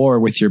at war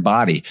with your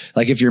body.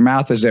 Like if your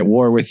mouth is at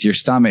war with your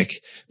stomach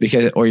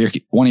or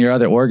one of your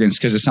other organs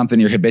because of something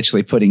you're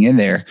habitually putting in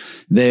there,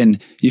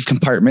 then you've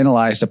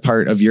compartmentalized a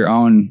part of your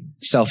own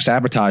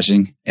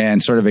self-sabotaging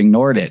and sort of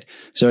ignored it.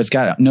 So it's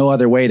got no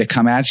other way to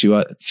come at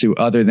you through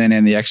other than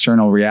in the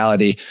external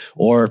reality,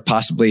 or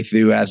possibly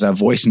through as a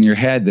voice in your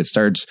head that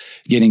starts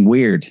getting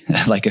weird,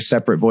 like a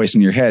separate voice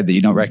in your head that you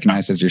don't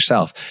recognize as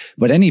yourself.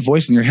 But any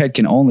voice in your head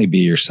can only be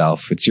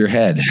yourself. It's your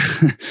head.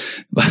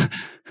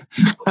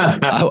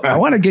 I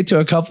want to get to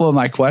a couple of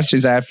my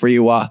questions I have for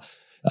you,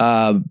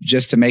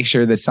 just to make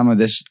sure that some of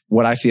this,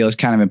 what I feel is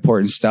kind of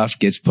important stuff,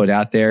 gets put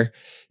out there.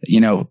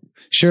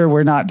 Sure,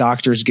 we're not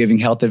doctors giving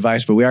health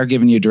advice, but we are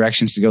giving you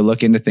directions to go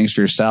look into things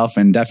for yourself,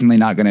 and definitely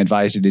not going to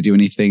advise you to do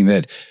anything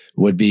that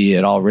would be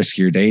at all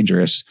risky or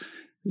dangerous.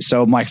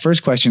 So my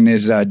first question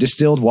is,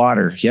 distilled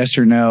water, yes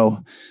or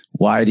no?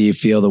 Why do you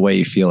feel the way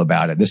you feel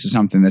about it? This is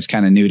something that's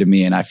kind of new to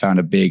me, and I found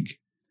a big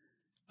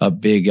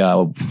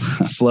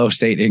flow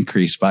state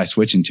increase by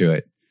switching to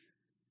it.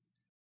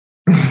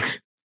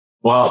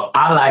 Well,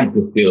 I like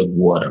distilled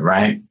water,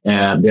 right?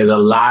 There's a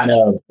lot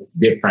of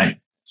different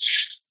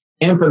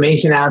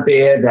information out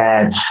there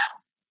that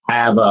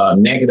have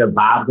negative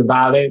vibes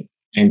about it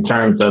in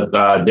terms of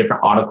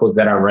different articles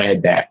that I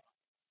read that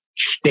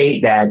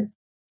state that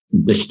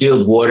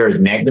distilled water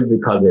is negative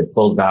because it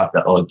pulls out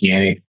the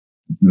organic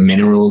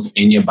minerals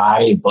in your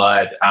body.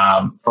 But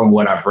from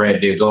what I've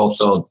read, there's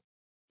also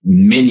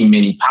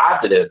many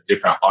positive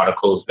different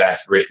articles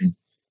that's written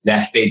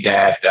that state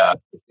that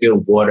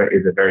distilled water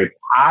is a very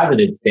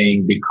positive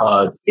thing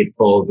because it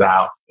pulls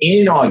out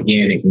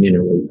inorganic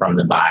minerals from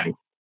the body.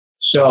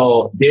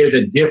 So there's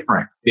a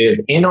difference. There's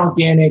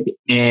inorganic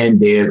and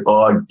there's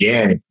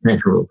organic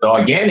minerals. The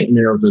organic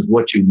minerals is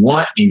what you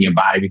want in your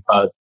body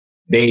because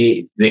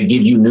they give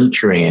you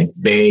nutrients.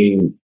 They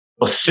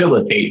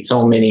facilitate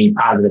so many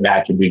positive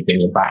attributes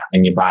in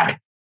your body.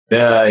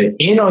 The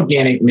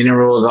inorganic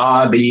minerals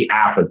are the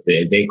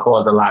opposite. They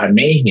cause a lot of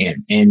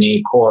mayhem and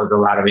they cause a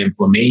lot of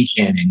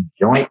inflammation and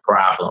joint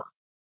problems.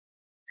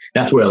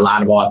 That's where a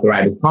lot of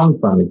arthritis comes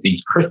from, is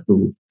these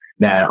crystals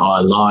that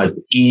are lodged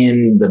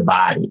in the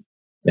body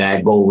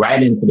that go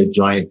right into the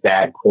joints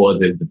that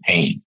causes the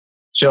pain.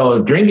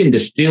 So drinking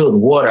distilled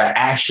water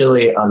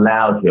actually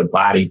allows your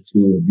body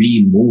to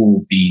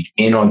remove these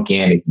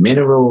inorganic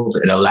minerals.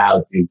 It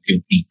allows you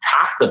to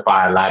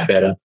detoxify a lot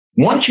better.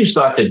 Once you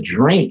start to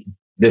drink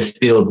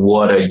distilled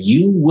water,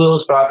 you will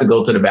start to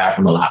go to the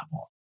bathroom a lot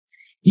more.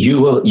 You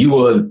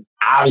will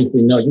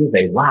obviously know, you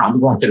say, wow, I'm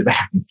going to the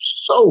bathroom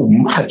so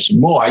much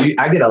more.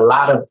 I get a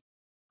lot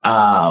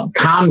of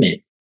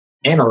comments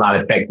and a lot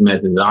of text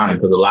messages on it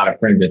because a lot of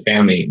friends and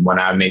family, when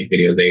I make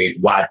videos, they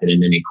watch it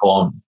and then they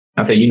call me.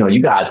 I say,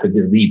 you guys could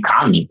just leave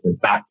comments and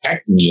stop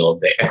texting me all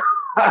day.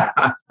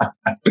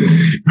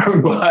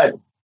 But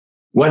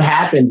what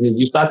happens is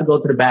you start to go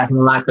to the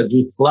bathroom a lot because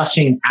you're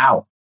flushing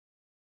out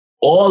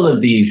all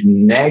of these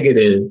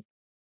negative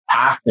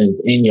toxins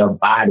in your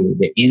body,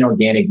 the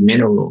inorganic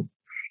minerals.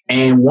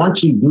 And once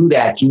you do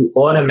that, you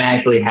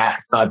automatically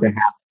start to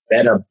have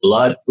better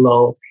blood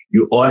flow.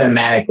 You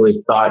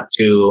automatically start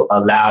to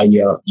allow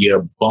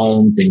your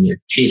bones and your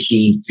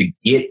tissues to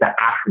get the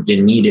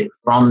oxygen needed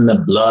from the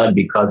blood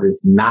because it's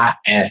not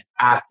as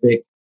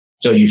toxic.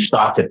 So you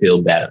start to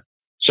feel better.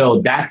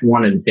 So that's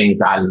one of the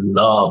things I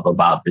love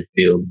about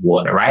distilled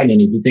water, right?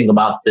 And if you think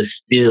about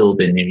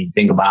distilled and if you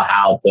think about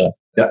how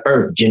the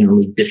earth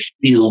generally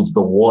distills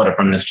the water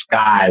from the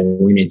sky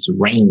when it's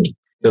raining.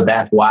 So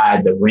that's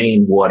why the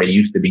rainwater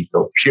used to be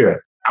so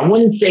pure. I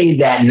wouldn't say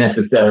that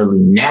necessarily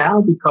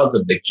now because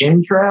of the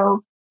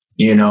chemtrails.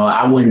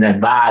 I wouldn't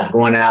advise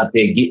going out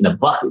there getting a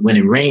bucket when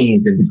it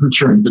rains and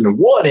nutrients in the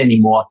water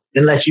anymore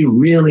unless you're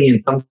really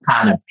in some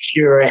kind of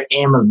pure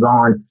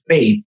Amazon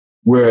space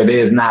where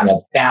there's not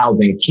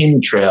 1,000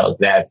 chemtrails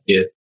that's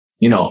just,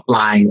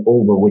 flying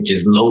over, which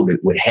is loaded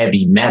with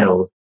heavy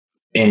metals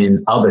and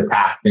other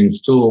toxins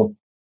too.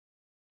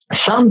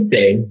 Some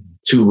say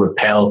to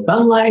repel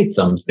sunlight,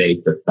 some say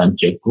to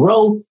stunt your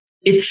growth.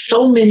 It's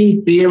so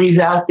many theories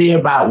out there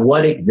about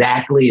what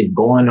exactly is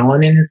going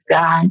on in the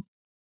sky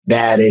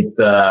that it's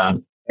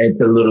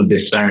a little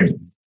discerning.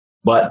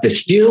 But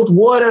distilled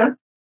water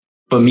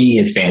for me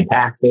is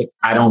fantastic.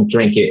 I don't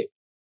drink it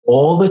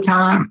all the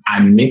time. I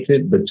mix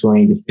it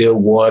between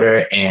distilled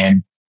water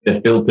and the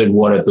filtered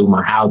water through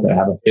my house. I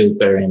have a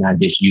filter and I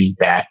just use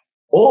that.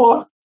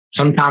 Or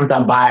sometimes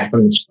I buy it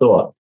from the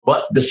store.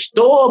 But the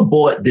store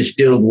bought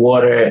distilled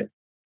water,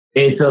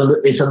 it's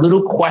a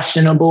little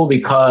questionable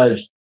because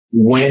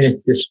when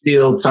it's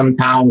distilled,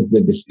 sometimes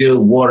the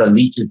distilled water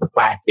leaches the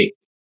plastic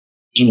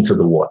into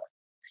the water.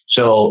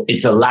 So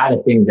it's a lot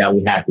of things that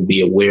we have to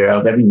be aware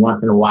of. Every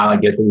once in a while, I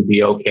guess it would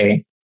be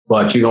okay,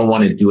 but you don't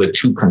want to do it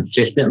too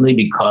consistently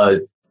because,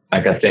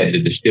 like I said,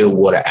 the distilled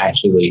water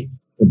actually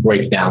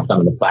breaks down some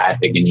of the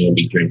plastic and you'll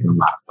be drinking a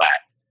lot of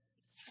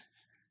plastic.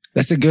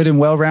 That's a good and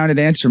well-rounded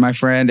answer, my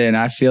friend. And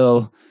I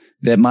feel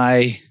that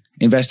my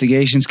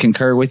investigations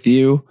concur with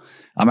you.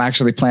 I'm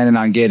actually planning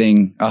on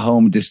getting a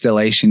home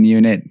distillation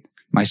unit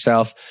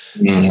myself.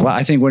 Well,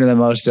 I think one of the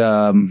most,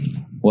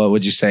 what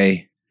would you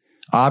say,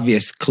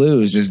 obvious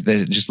clues is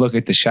that just look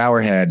at the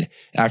shower head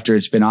after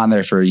it's been on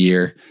there for a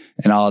year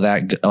and all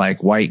that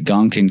like white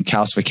gunk and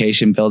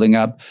calcification building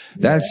up.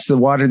 That's the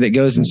water that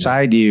goes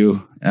inside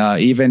you.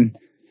 Even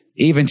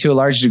to a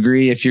large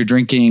degree, if you're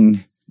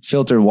drinking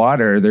filtered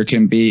water,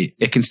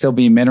 it can still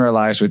be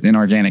mineralized with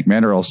inorganic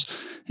minerals.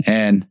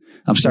 And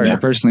I'm starting to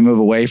personally move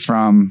away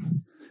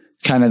from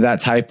kind of that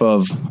type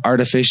of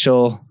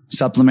artificial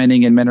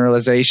supplementing and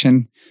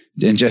mineralization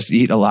and just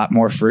eat a lot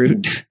more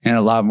fruit and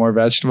a lot more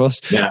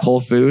vegetables,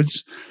 whole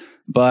foods.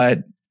 But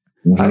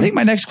I think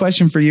my next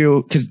question for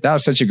you, because that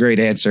was such a great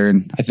answer.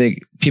 And I think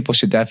people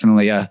should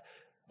definitely,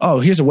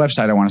 here's a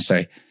website I want to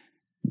say.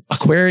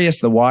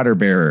 Aquarius the Water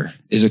Bearer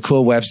is a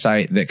cool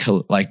website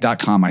that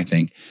 .com, I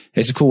think.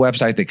 It's a cool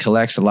website that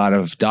collects a lot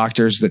of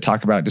doctors that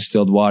talk about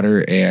distilled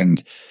water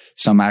and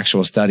some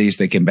actual studies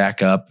that can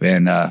back up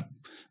and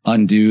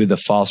undo the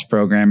false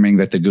programming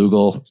that the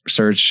Google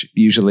search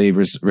usually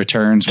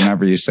returns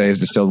whenever you say, is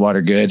distilled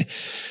water good?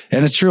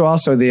 And it's true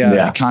also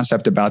the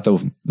concept about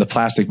the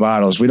plastic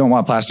bottles. We don't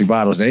want plastic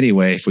bottles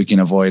anyway if we can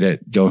avoid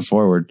it going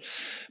forward.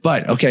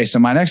 But okay, so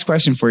my next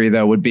question for you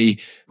though would be,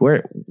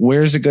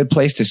 where's a good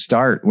place to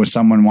start when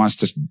someone wants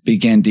to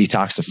begin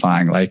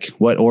detoxifying? Like,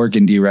 what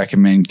organ do you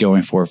recommend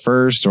going for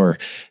first, or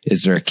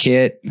is there a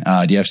kit?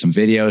 Do you have some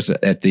videos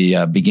at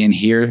the begin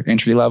here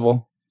entry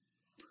level?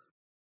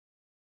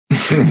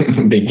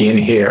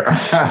 Begin here.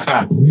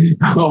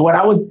 Well, what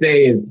I would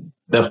say is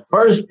the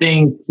first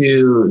thing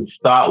to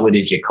start with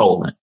is your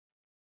colon.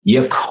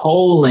 Your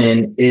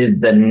colon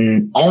is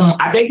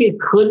I think it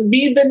could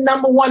be the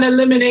number one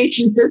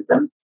elimination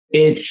system.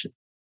 It's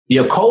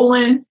your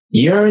colon,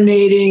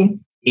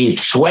 urinating,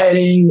 it's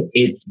sweating,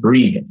 it's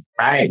breathing,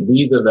 right?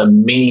 These are the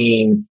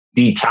main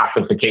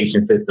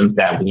detoxification systems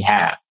that we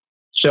have.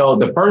 So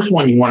the first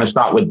one you want to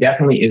start with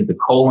definitely is the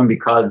colon,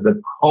 because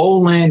the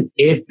colon,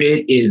 if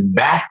it is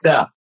backed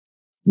up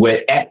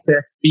with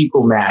excess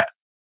fecal matter,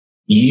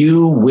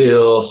 you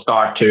will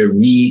start to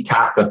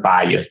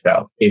detoxify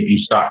yourself. If you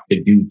start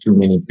to do too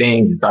many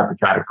things, you start to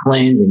try to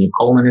cleanse and your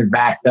colon is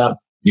backed up,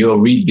 you'll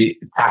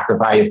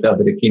detoxify yourself.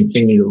 It'll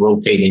continue to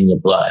rotate in your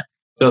blood.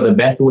 So the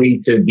best way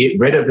to get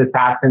rid of the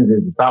toxins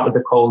is to start with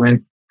the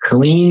colon,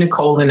 clean the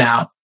colon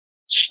out,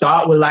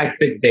 start with like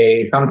 6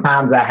 days.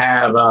 Sometimes I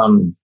have,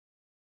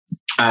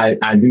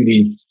 I do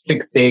these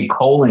 6-day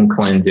colon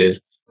cleanses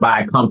by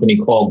a company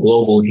called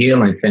Global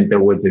Healing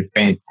Center, which is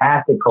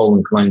fantastic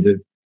colon cleanses.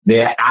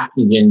 They're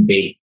oxygen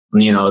based.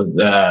 You know,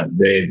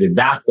 the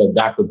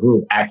Dr.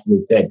 Group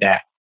actually said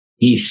that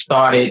he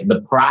started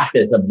the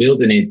process of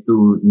building it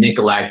through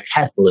Nikola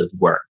Tesla's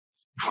work,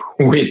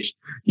 which,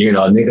 you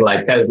know,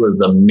 Nikola Tesla is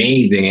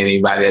amazing.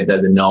 Anybody that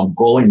doesn't know,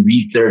 go and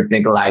research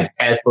Nikola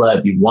Tesla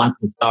if you want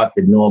to start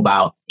to know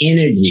about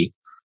energy,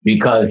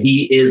 because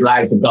he is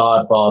like the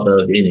godfather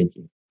of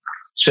energy.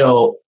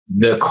 So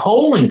the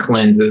colon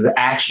cleansers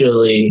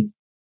actually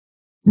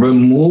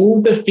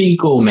remove the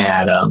fecal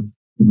matter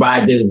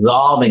by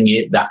dissolving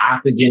it. The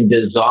oxygen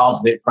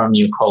dissolves it from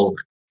your colon.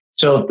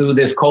 So through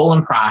this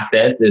colon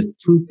process, there's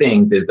two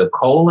things. There's a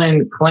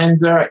colon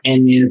cleanser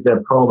and there's a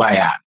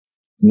probiotic.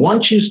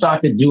 Once you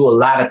start to do a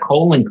lot of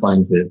colon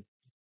cleanses,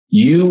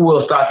 you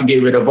will start to get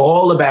rid of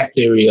all the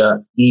bacteria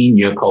in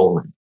your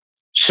colon.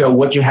 So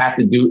what you have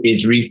to do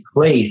is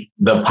replace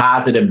the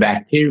positive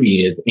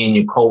bacteria in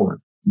your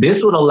colon.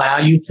 This will allow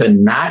you to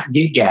not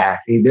get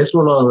gassy. This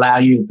will allow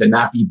you to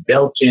not be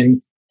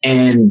belching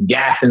and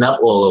gassing up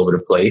all over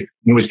the place,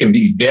 which can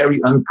be very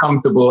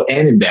uncomfortable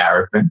and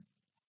embarrassing.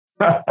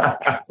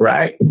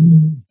 Right?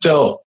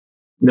 So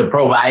the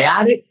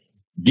probiotic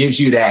gives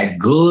you that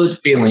good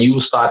feeling. You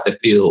will start to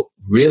feel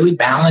really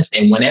balanced.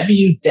 And whenever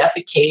you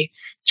defecate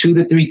 2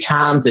 to 3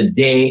 times a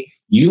day,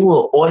 you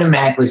will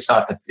automatically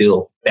start to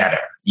feel better.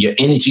 Your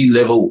energy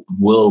level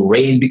will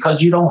raise because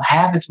you don't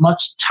have as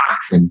much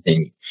toxins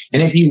in you.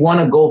 And if you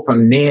want to go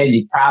from there,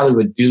 you probably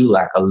would do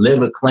like a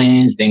liver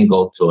cleanse, then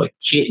go to a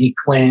kidney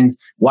cleanse.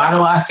 Why do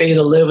I say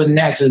the liver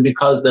next? Is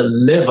because the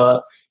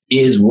liver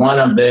is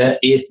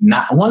if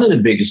not one of the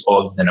biggest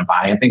organs in the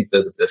body. I think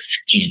the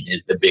skin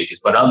is the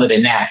biggest, but other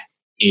than that,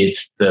 it's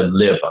the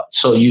liver.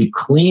 So you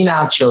clean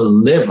out your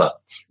liver,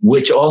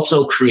 which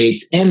also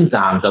creates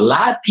enzymes. A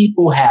lot of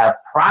people have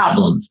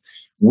problems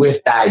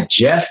with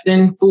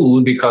digesting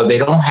food because they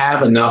don't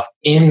have enough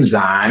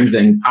enzymes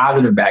and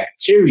positive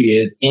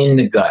bacteria in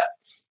the gut.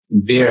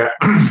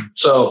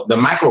 So the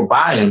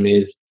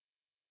microbiome is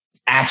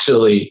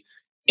actually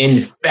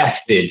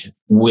infested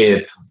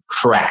with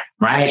crap,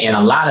 right? And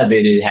a lot of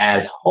it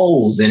has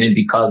holes in it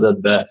because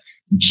of the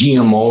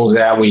GMOs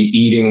that we're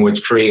eating,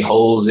 which create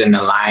holes in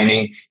the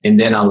lining and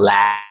then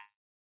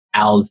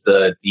allows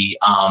the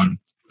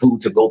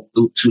food to go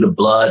through to the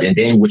blood, and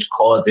then which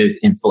causes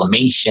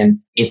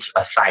inflammation. It's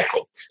a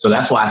cycle. So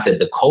that's why I said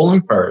the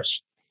colon first,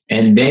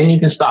 and then you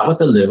can start with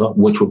the liver,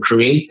 which will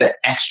create the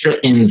extra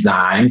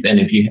enzymes. And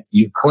if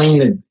you clean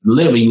the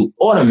liver, you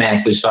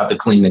automatically start to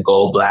clean the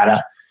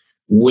gallbladder,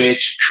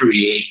 which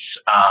creates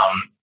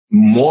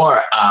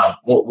more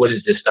what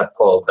is this stuff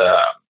called?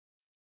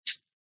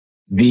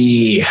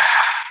 The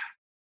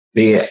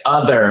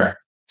other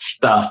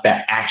stuff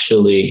that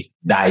actually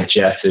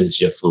digests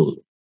your food.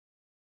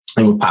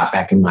 It will pop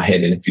back in my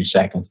head in a few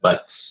seconds.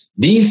 But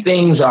these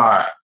things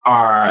are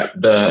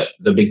the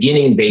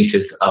beginning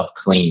basis of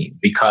cleaning,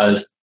 because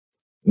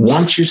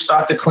once you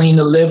start to clean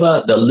the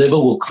liver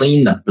will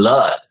clean the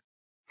blood,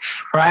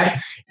 right?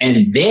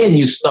 And then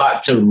you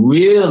start to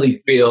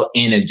really feel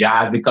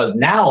energized, because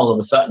now all of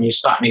a sudden you're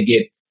starting to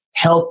get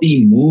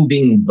healthy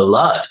moving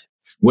blood,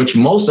 which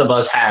most of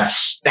us have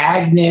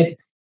stagnant,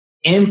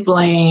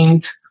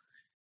 inflamed,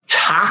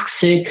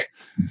 toxic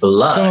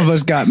blood. Some of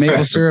us got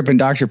maple syrup and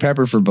Dr.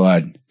 Pepper for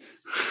blood.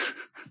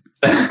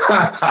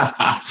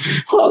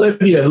 Well, let's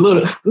see a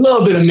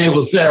little bit of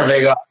maple syrup.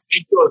 Make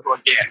sure it's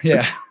organic.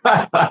 Yeah.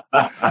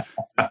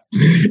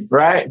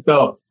 Right.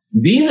 So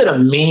these are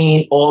the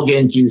main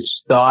organs you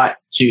start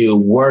to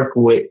work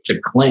with to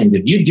cleanse.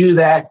 If you do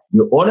that,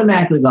 you're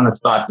automatically going to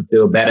start to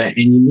feel better. And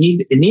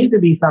it needs to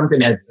be something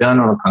that's done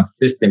on a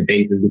consistent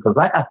basis, because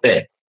like I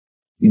said,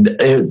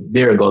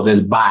 there it goes.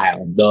 There's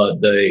bile.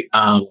 The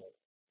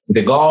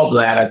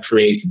gallbladder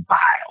creates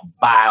bile.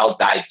 Bile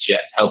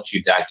helps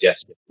you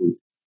digest the food.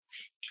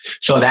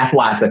 So that's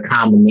why it's a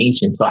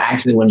combination. So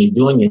actually, when you're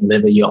doing your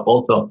liver, you're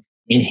also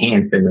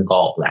enhancing the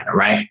gallbladder,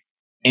 right?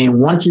 And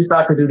once you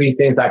start to do these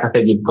things, like I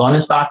said, you're going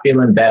to start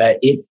feeling better.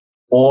 It's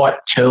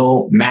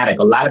automatic.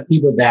 A lot of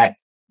people that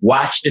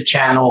watch the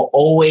channel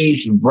always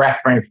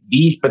reference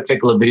these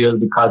particular videos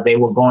because they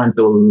were going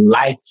through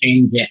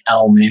life-changing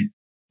ailments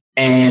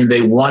and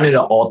they wanted an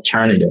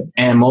alternative.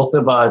 And most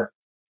of us,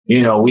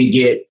 we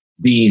get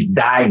these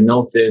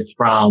diagnoses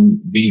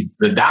from the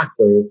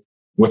doctors,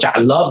 which I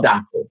love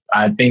doctors.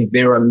 I think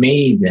they're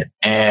amazing.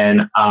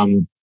 And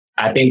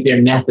I think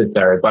they're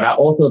necessary. But I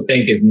also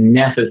think it's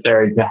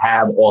necessary to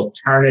have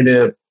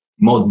alternative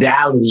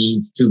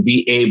modalities to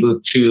be able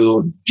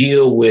to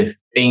deal with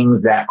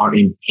things that are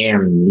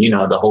impairing,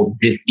 the whole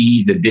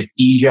the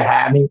disease you're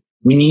having.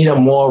 We need a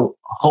more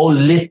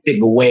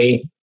holistic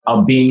way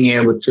of being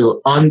able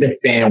to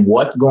understand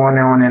what's going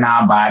on in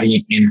our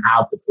body and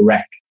how to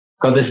correct it.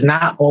 Because it's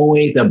not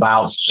always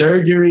about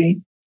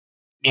surgery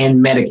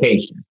and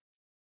medication.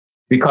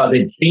 Because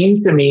it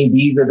seems to me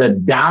these are the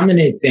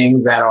dominant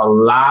things that a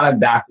lot of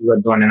doctors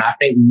are doing. And I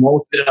think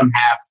most of them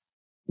have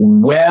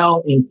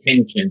well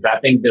intentions. I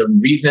think the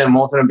reason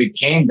most of them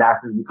became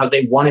doctors is because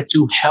they wanted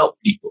to help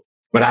people.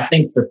 But I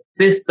think the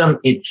system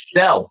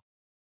itself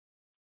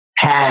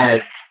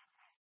has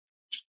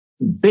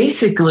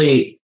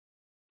basically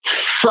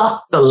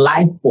sucked the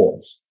life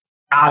force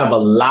out of a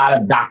lot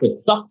of doctors,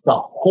 sucked the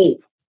hope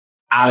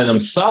out of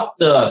them, sucked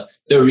the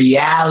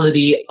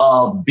reality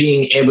of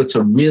being able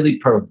to really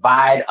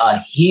provide a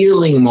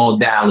healing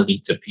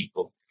modality to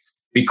people.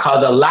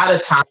 Because a lot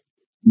of times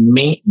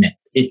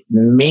it's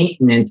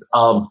maintenance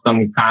of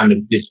some kind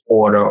of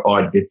disorder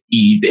or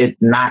disease. It's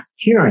not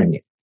curing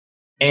it.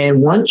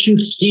 And once you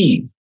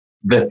see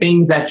the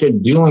things that you're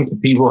doing to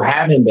people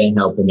haven't been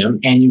helping them,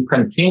 and you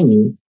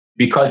continue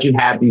because you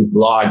have these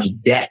large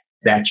debts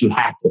that you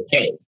have to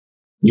pay.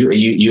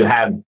 You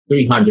have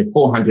 $300,000,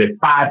 $400,000,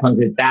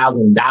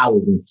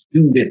 $500,000 in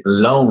student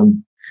loans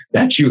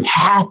that you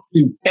have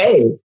to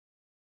pay.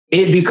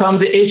 It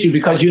becomes an issue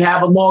because you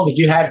have a mortgage,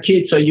 you have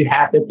kids, so you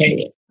have to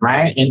pay it,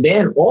 right? And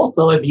then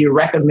also, if you're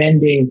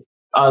recommending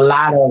a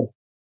lot of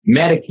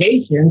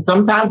medication,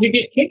 sometimes you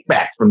get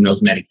kickbacks from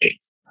those medications.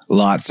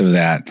 Lots of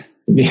that.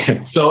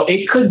 Yeah. So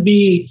it could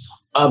be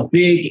a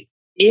big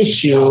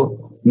issue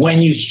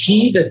when you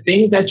see the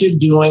things that you're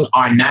doing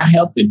are not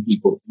helping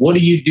people. What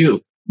do?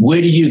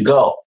 Where do you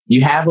go?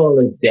 You have all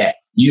this debt.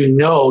 You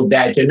know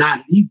that you're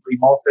not legally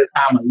most of the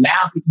time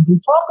allowed people to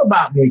talk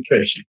about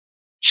nutrition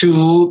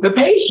to the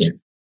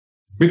patient,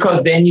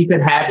 because then you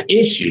could have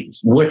issues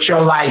with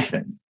your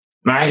license,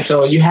 right?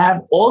 So you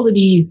have all of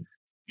these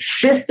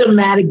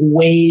systematic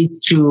ways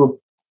to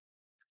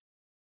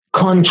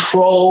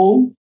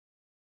control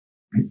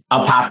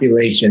a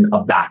population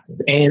of doctors.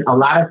 And a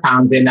lot of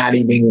times they're not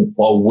even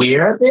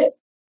aware of it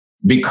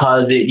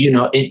because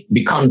it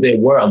becomes their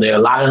world. A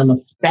lot of them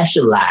are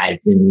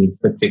specialized in these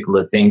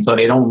particular things. So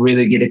they don't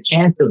really get a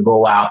chance to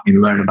go out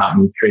and learn about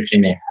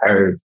nutrition and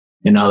herbs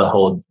and other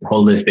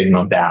holistic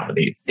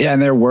modalities. Yeah,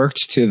 and they're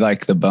worked to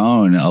like the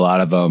bone. A lot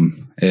of them,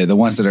 the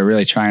ones that are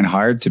really trying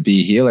hard to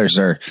be healers,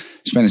 are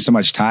spending so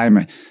much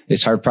time.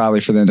 It's hard probably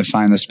for them to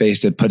find the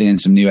space to put in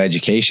some new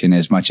education,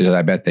 as much as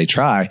I bet they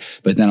try.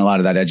 But then a lot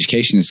of that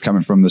education is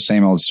coming from the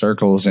same old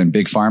circles and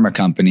big pharma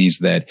companies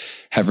that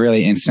have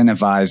really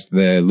incentivized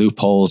the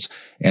loopholes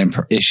and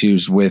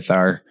issues with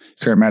our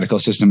current medical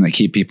system that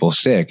keep people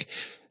sick.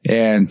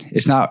 And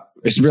it's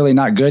really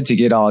not good to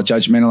get all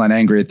judgmental and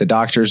angry at the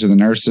doctors or the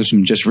nurses,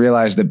 and just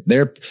realize that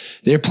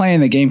they're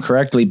playing the game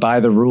correctly by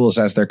the rules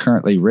as they're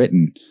currently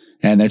written.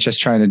 And they're just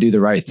trying to do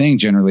the right thing,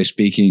 generally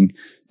speaking.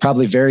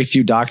 Probably very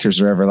few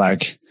doctors are ever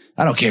like,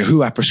 I don't care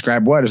who I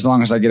prescribe what, as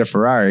long as I get a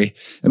Ferrari.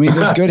 I mean,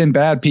 there's good and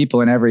bad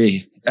people in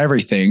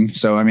everything.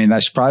 So, I mean,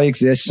 that should probably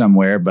exist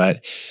somewhere.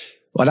 But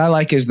what I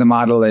like is the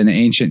model in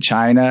ancient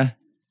China,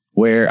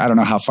 where I don't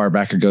know how far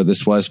back ago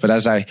this was, but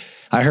as I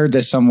heard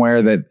this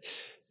somewhere, that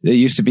it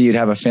used to be you'd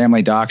have a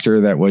family doctor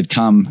that would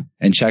come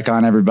and check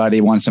on everybody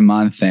once a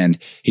month, and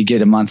he'd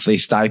get a monthly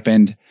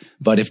stipend.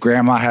 But if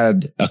grandma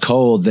had a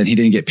cold, then he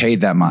didn't get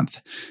paid that month.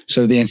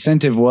 So the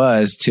incentive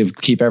was to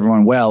keep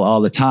everyone well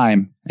all the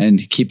time and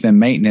keep them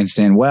maintenance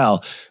and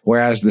well.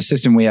 Whereas the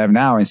system we have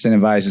now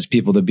incentivizes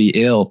people to be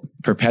ill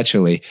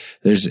perpetually.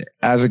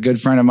 As a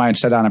good friend of mine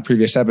said on a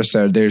previous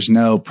episode, there's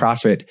no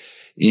profit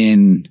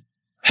in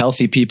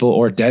healthy people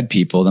or dead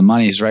people. The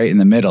money is right in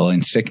the middle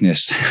in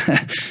sickness.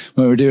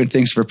 When we're doing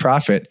things for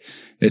profit,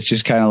 it's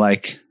just kind of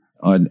like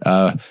an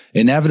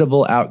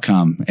inevitable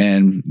outcome.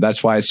 And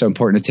that's why it's so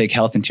important to take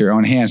health into your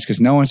own hands,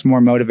 because no one's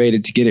more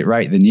motivated to get it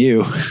right than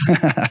you.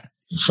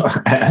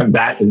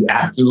 That is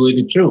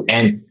absolutely true.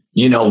 And,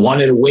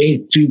 one of the ways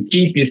to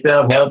keep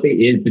yourself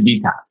healthy is to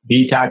detox,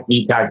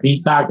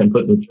 and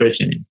put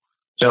nutrition in.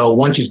 So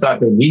once you start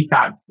to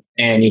detox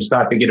and you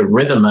start to get a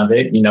rhythm of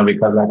it,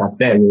 because like I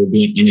said, we're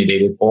being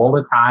inundated all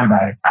the time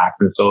by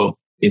toxins. So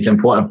it's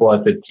important for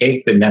us to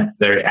take the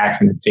necessary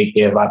action to take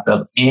care of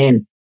ourselves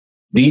and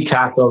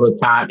detox all the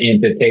time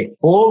and to take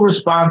full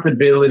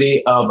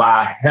responsibility of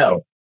our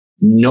health.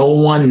 No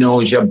one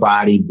knows your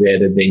body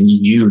better than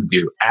you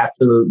do.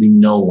 Absolutely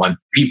no one.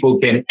 People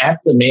can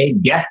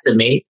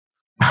guesstimate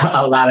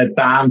a lot of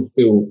times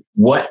to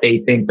what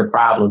they think the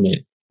problem is.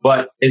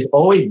 But it's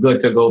always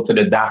good to go to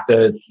the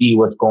doctor, see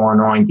what's going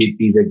on, get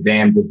these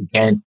exams if you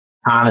can.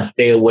 Kind of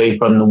stay away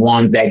from the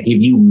ones that give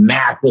you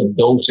massive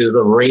doses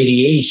of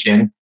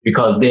radiation,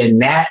 because then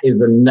that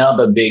is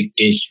another big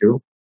issue.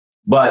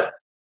 But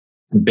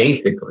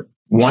basically,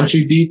 once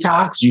you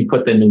detox, you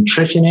put the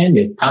nutrition in.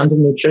 There's tons of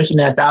nutrition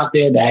that's out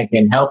there that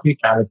can help you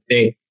try to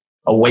stay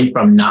away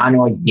from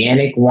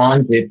non-organic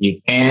ones if you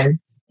can,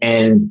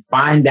 and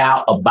find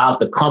out about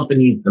the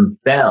companies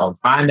themselves.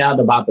 Find out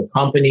about the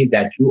companies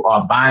that you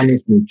are buying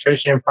this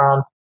nutrition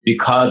from,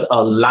 because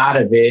a lot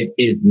of it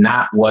is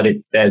not what it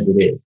says it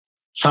is.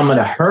 Some of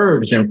the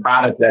herbs and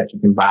products that you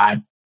can buy,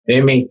 they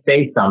may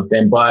say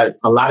something, but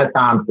a lot of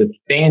times the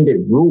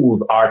standard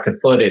rules are to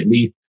put at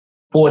least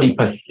 40%.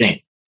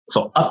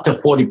 So up to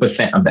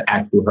 40% of the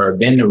actual herb.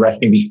 Then the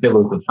rest can be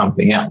fillers with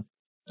something else.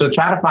 So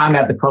try to find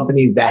out the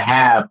companies that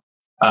have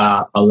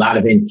a lot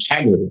of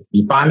integrity.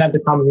 You find out the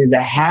companies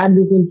that have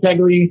this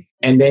integrity,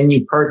 and then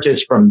you purchase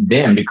from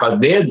them,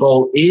 because their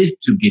goal is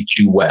to get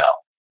you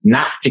well,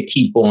 not to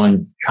keep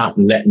on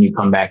letting you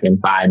come back and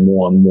buy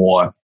more and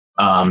more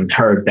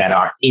herbs that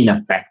are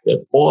ineffective,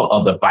 or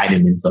other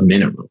vitamins or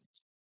minerals.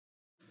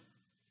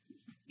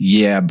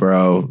 Yeah,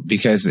 bro,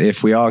 because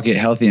if we all get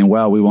healthy and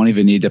well, we won't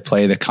even need to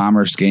play the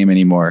commerce game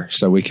anymore.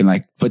 So we can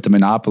like put the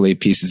Monopoly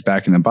pieces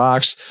back in the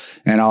box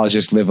and all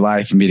just live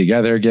life and be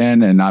together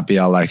again and not be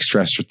all like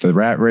stressed with the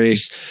rat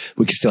race.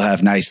 We can still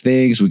have nice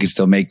things. We can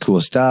still make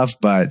cool stuff,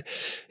 but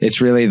it's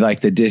really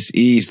like the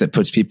dis-ease that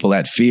puts people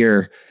at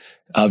fear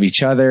of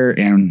each other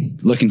and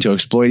looking to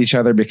exploit each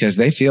other because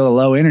they feel a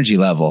low energy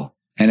level.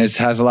 And it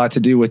has a lot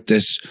to do with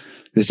this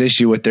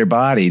issue with their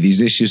body, these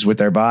issues with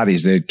their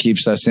bodies that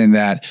keeps us in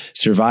that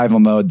survival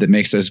mode that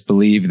makes us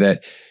believe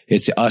that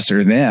it's us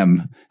or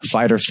them,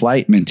 fight or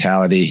flight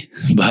mentality.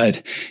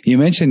 But you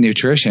mentioned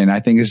nutrition. I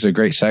think this is a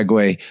great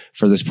segue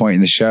for this point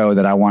in the show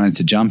that I wanted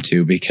to jump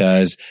to,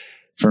 because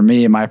for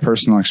me, in my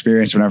personal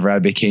experience, whenever I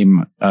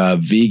became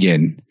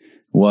vegan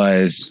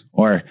was,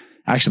 or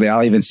actually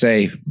I'll even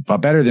say, but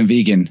better than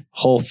vegan,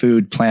 whole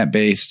food,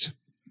 plant-based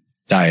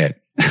diet.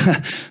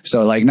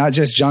 So like not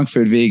just junk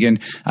food vegan.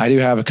 I do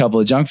have a couple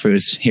of junk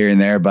foods here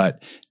and there,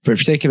 but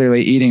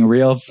particularly eating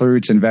real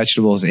fruits and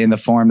vegetables in the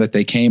form that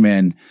they came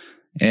in.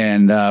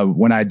 And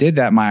when I did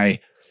that,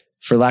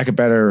 for lack of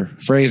better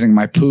phrasing,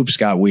 my poops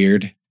got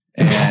weird,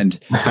 and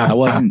I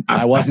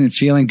wasn't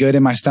feeling good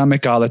in my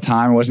stomach all the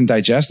time. I wasn't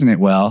digesting it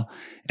well.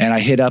 And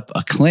I hit up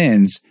a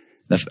cleanse.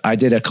 I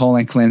did a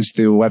colon cleanse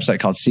through a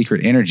website called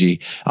Secret Energy.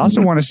 I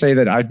also want to say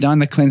that I've done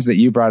the cleanse that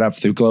you brought up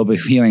through Global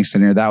Healing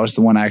Center. That was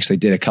the one I actually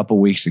did a couple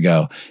weeks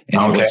ago.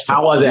 And okay.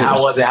 How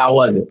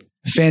was it?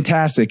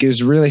 Fantastic. It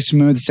was a really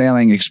smooth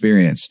sailing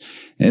experience.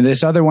 And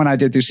this other one I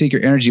did through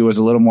Secret Energy was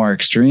a little more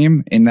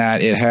extreme in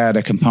that it had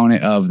a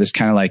component of this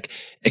kind of like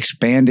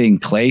expanding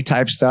clay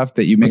type stuff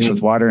that you mix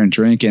with water and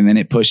drink, and then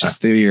it pushes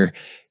through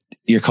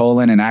your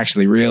colon and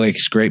actually really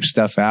scrapes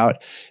stuff out.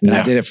 And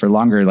I did it for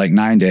longer, like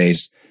 9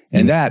 days.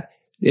 And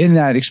in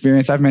that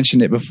experience, I've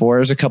mentioned it before.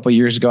 It was a couple of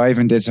years ago. I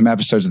even did some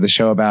episodes of the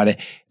show about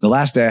it. The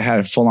last day I had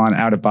a full on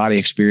out of body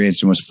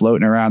experience and was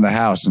floating around the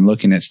house and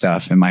looking at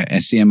stuff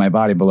and seeing my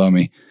body below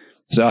me.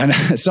 So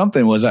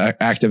something was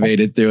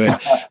activated through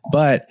it.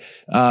 But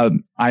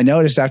I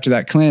noticed after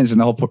that cleanse,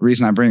 and the whole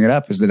reason I bring it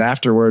up is that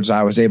afterwards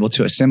I was able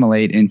to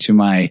assimilate into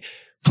my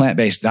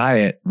plant-based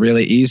diet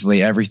really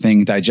easily.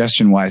 Everything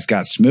digestion wise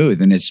got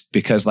smooth. And it's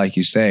because, like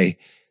you say,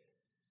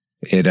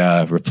 it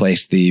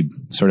replaced the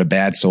sort of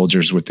bad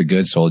soldiers with the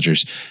good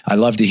soldiers. I'd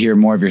love to hear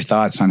more of your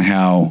thoughts on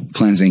how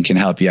cleansing can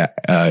help you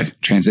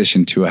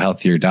transition to a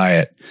healthier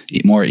diet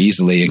more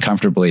easily and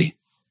comfortably.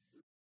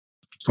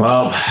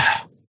 Well,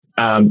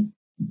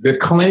 the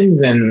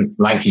cleansing,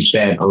 like you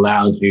said,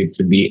 allows you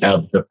to be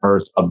able to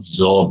first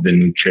absorb the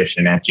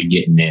nutrition that you're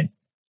getting in.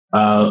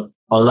 A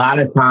lot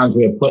of times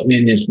we're putting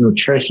in this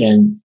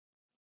nutrition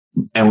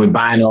and we're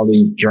buying all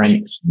these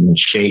drinks and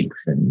shakes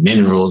and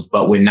minerals,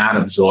 but we're not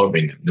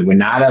absorbing them. We're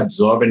not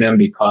absorbing them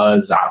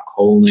because our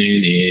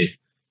colon is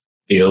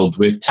filled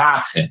with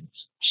toxins.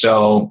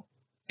 So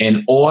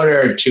in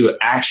order to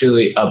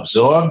actually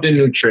absorb the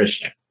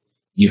nutrition,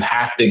 you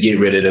have to get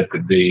rid of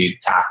the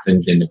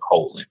toxins in the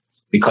colon,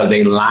 because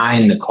they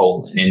line the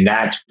colon, and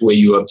that's where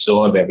you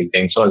absorb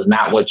everything. So it's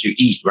not what you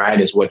eat,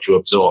 right? It's what you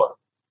absorb.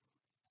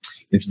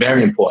 It's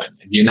very important.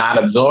 If you're not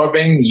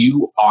absorbing,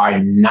 you are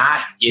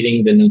not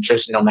getting the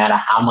nutrition no matter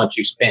how much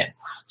you spend.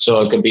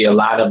 So it could be a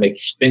lot of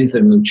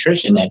expensive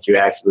nutrition that you're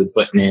actually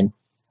putting in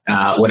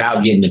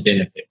without getting the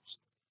benefits.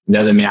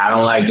 Doesn't mean I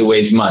don't like to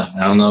waste money.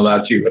 I don't know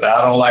about you, but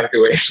I don't like to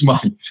waste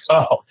money.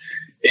 So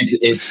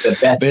it's the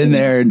best. Been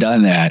there and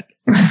done that.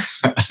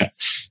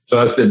 So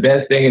it's the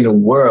best thing in the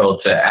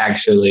world to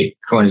actually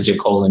cleanse your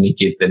colon and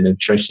get the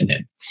nutrition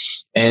in.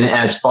 And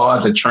as far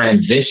as a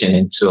transition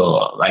into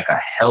like a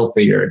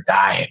healthier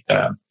diet,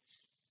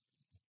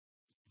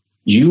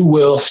 you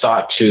will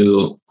start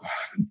to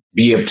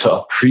be able to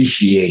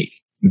appreciate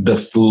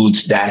the foods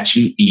that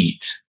you eat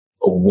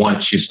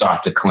once you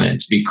start to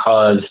cleanse.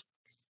 Because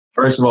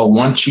first of all,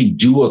 once you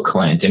do a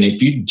cleanse, and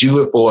if you do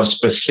it for a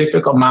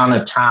specific amount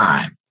of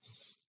time,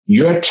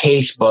 your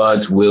taste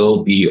buds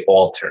will be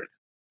altered.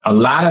 A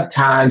lot of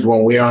times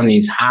when we're on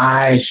these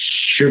high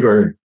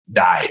sugar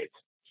diets,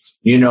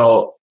 you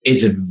know,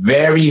 it's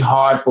very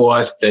hard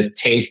for us to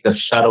taste the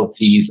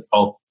subtleties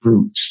of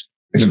fruits.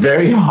 It's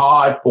very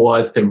hard for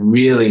us to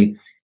really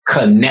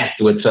connect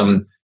with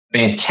some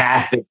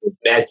fantastic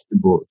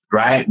vegetables,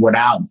 right?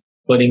 Without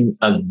putting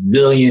a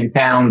zillion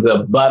pounds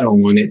of butter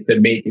on it to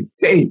make it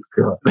taste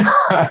good.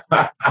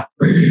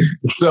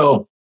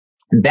 So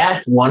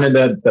that's one of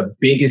the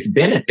biggest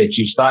benefits.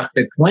 You start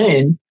to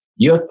cleanse,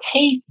 your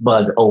taste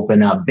buds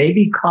open up. They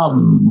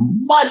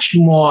become much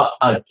more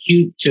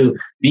acute to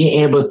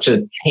being able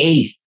to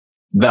taste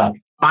the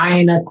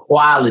finer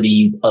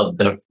qualities of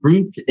the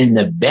fruits and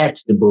the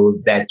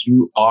vegetables that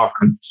you are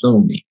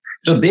consuming.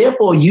 So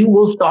therefore, you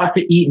will start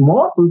to eat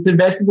more fruits and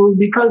vegetables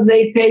because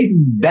they taste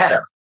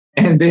better.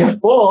 And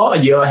therefore,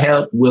 your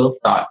health will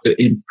start to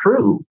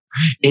improve.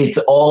 It's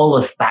all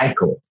a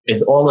cycle.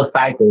 It's all a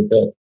cycle.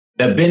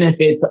 The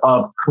benefits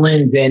of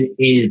cleansing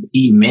is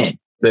immense.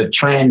 The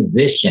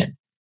transition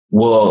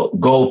will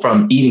go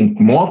from eating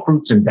more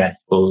fruits and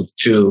vegetables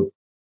to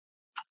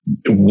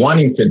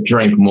wanting to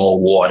drink more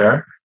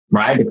water,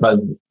 right? Because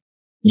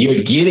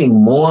you're getting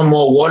more and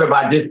more water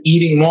by just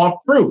eating more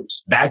fruits.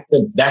 That's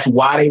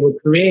why they were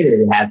created.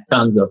 It has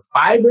tons of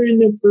fiber in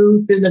the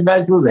fruits and the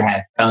vegetables. It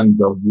has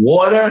tons of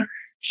water.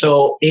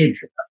 So it's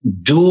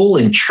dual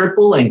and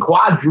triple and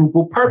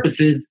quadruple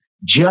purposes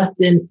just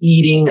in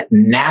eating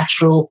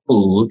natural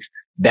foods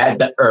that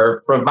the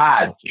earth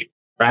provides you,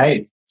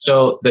 right?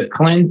 So the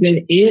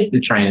cleansing is the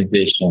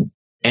transition.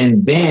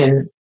 And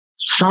then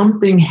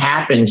something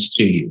happens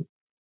to you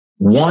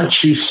once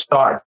you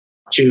start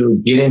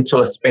to get into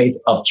a space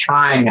of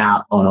trying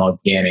out an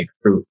organic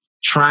fruit,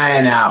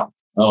 trying out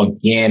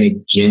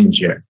organic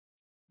ginger.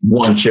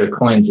 Once you're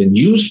cleansing,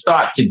 you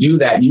start to do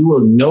that, you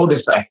will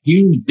notice a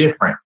huge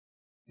difference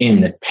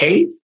in the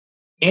taste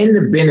and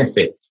the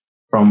benefits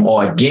from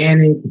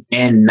organic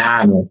and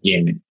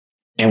non-organic.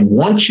 And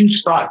once you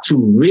start to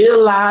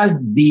realize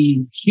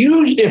these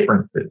huge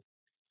differences,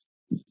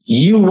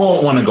 you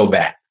won't want to go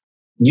back.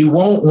 You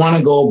won't want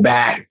to go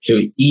back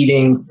to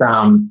eating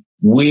some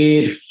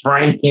weird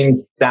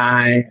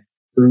Frankenstein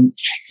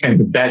fruits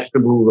and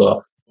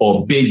vegetables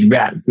or big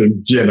rats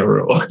in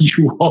general.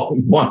 You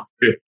won't want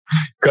to.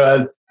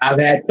 Because I've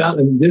had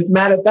something, just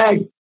matter of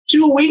fact,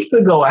 2 weeks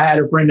ago, I had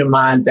a friend of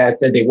mine that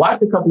said they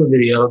watched a couple of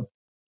videos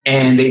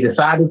and they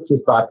decided to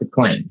start to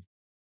cleanse.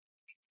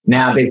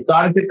 Now they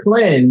started to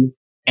cleanse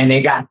and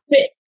they got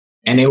sick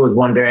and they was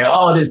wondering,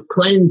 oh, this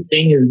cleanse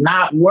thing is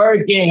not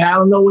working. I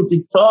don't know what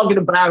you're talking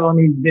about on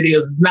these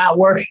videos. It's not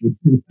working.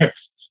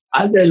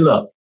 I said,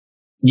 look,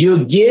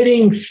 you're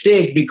getting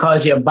sick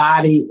because your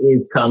body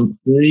is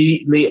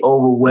completely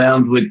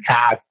overwhelmed with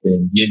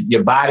toxins.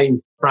 Your body's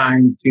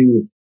trying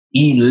to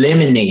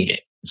eliminate it.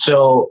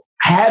 So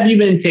have you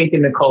been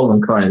taking the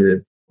colon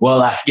cleanses?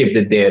 Well, I skipped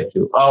it there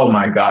too. Oh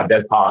my God,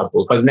 that's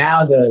horrible. Because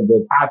now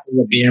the toxins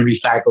are being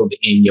recycled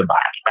in your body,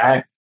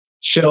 right?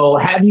 So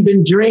have you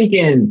been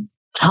drinking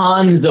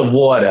tons of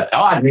water?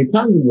 Oh, I drink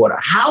tons of water.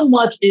 How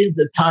much is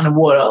a ton of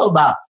water? Oh,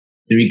 about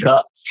 3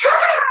 cups.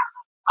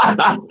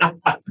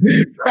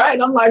 Right?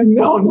 I'm like,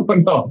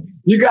 no.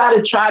 You got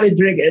to try to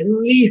drink at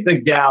least a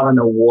gallon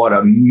of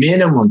water,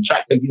 minimum.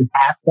 Try, because you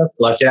have to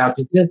flush it out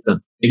your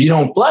system. If you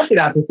don't flush it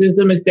out the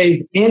system, it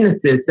stays in the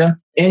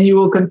system and you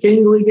will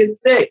continually get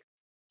sick.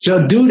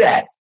 So do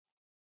that.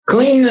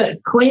 Clean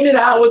it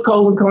out with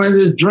colon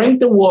cleansers, drink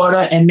the water,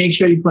 and make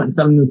sure you put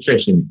some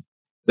nutrition in.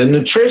 The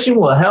nutrition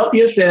will help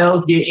your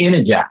cells get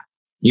energized.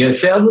 Your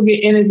cells will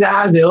get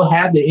energized. They'll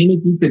have the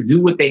energy to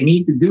do what they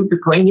need to do to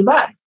clean your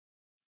body.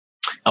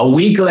 A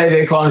week later,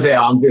 they call and say,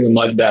 oh, I'm feeling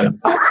much better.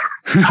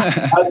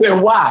 I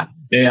said, why?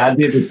 Yeah, I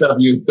did the stuff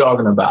you were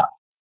talking about.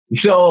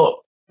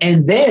 So,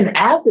 and then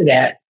after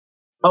that,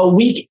 a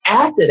week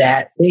after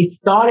that, they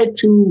started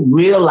to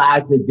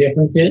realize the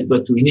differences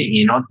between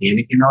the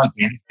inorganic and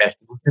organic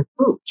vegetables and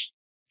fruits.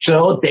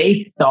 So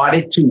they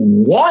started to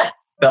want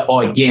the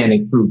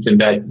organic fruits and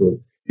vegetables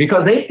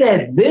because they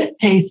said this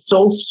tastes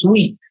so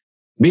sweet.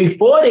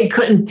 Before they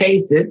couldn't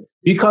taste it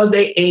because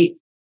they ate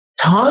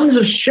tons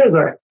of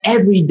sugar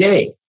every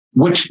day,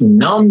 which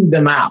numbed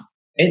them out.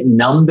 It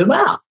numbed them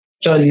out.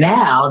 So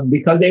now,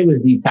 because they was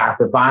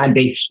detoxifying,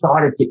 they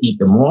started to eat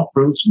the more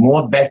fruits,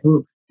 more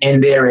vegetables,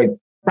 and they're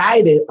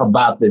excited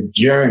about the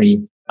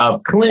journey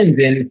of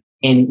cleansing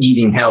and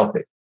eating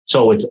healthy.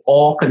 So it's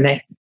all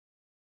connected.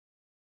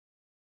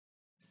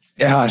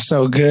 Yeah,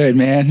 so good,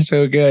 man.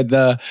 So good.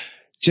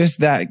 just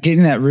that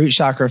getting that root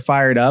chakra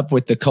fired up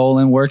with the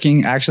colon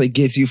working actually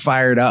gets you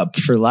fired up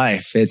for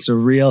life. It's a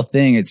real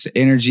thing. It's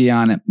energy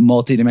on a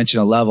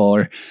multidimensional level,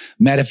 or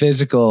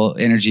metaphysical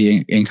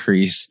energy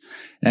increase.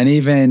 And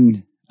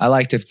even I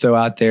like to throw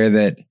out there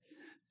that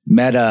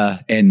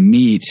meta and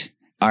meat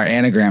are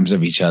anagrams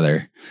of each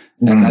other.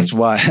 And that's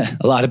why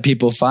a lot of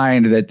people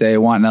find that they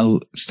want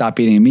to stop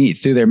eating meat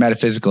through their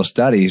metaphysical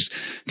studies,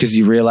 because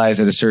you realize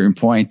at a certain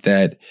point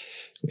that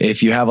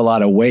if you have a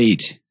lot of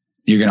weight,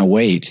 you're going to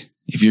wait.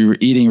 If you're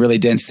eating really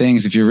dense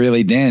things, if you're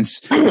really dense,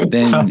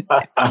 then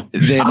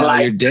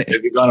you're dense.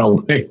 If you're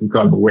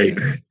gonna wait.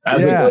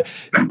 Yeah.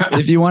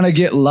 If you want to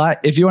get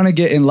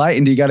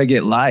enlightened, you got to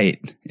get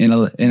light in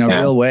a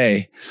real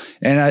way.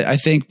 And I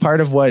think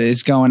part of what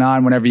is going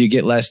on whenever you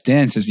get less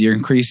dense is you're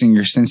increasing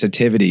your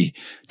sensitivity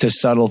to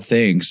subtle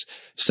things.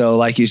 So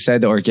like you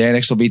said, the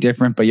organics will be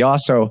different, but you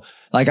also,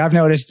 like I've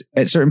noticed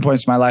at certain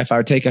points in my life, I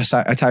would take a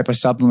type of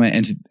supplement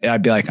and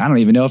I'd be like, I don't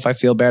even know if I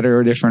feel better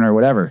or different or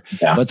whatever.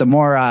 Yeah. But the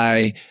more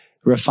I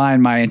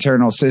refine my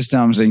internal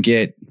systems and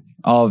get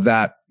all of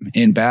that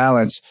in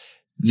balance,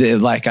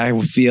 I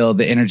would feel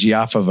the energy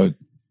off of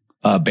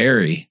a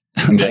berry,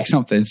 like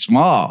something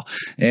small.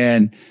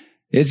 And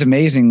it's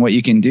amazing what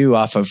you can do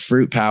off of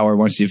fruit power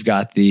once you've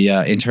got the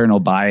internal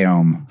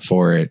biome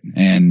for it.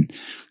 And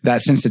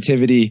that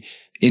sensitivity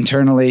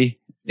internally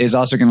is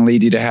also going to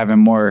lead you to having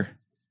more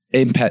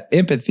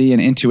empathy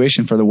and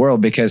intuition for the world,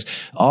 because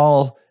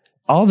all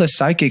the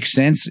psychic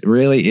sense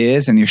really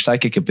is, and your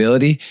psychic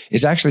ability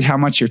is actually how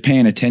much you're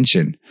paying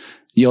attention.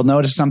 You'll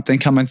notice something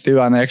coming through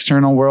on the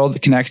external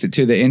world connected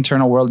to the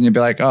internal world, and you'll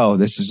be like, oh,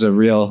 this is a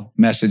real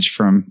message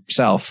from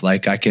self.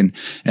 And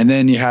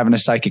then you're having a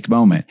psychic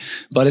moment.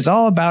 But it's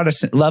all about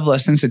a level of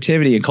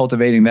sensitivity and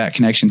cultivating that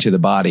connection to the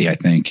body, I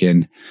think.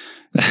 And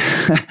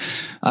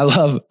I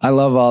love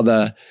all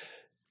the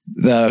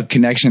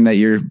connection that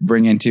you're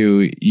bringing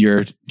to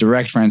your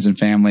direct friends and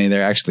family.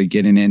 They're actually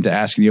getting into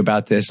asking you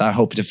about this. I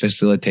hope to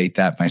facilitate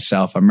that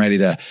myself. I'm ready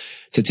to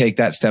take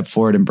that step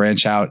forward and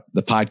branch out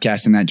the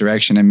podcast in that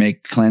direction and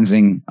make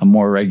cleansing a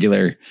more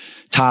regular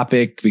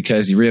topic,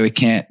 because you really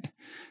can't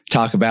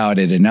talk about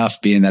it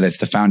enough, being that it's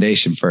the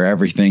foundation for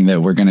everything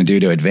that we're going to do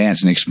to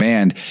advance and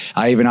expand.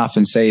 I even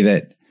often say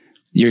that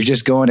you're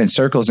just going in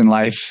circles in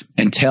life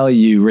until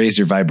you raise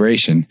your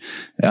vibration.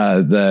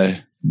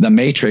 The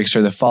matrix,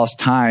 or the false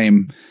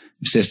time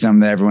system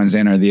that everyone's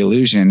in, or the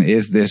illusion,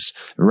 is this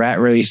rat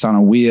race on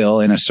a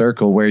wheel in a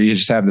circle where you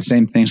just have the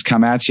same things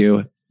come at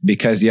you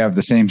because you have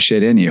the same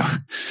shit in you.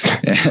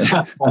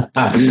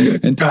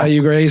 Until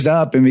you raise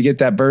up and we get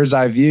that bird's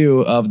eye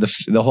view of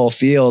the whole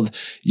field,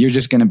 you're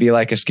just going to be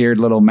like a scared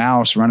little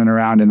mouse running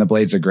around in the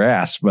blades of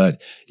grass.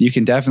 But you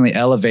can definitely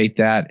elevate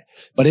that.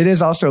 But it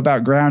is also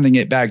about grounding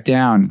it back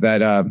down,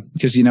 that,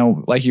 because,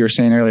 like you were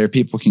saying earlier,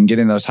 people can get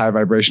in those high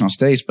vibrational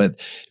states, but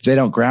if they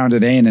don't ground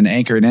it in and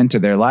anchor it into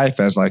their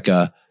life as like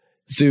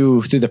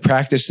through the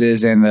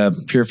practices and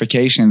the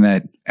purification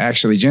that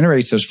actually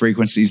generates those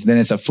frequencies, then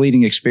it's a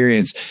fleeting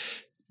experience.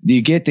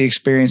 You get the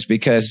experience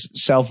because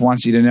self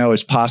wants you to know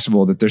it's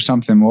possible, that there's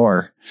something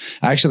more.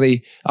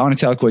 Actually, I want to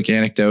tell a quick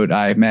anecdote.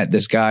 I met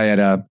this guy at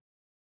a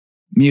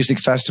music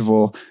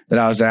festival that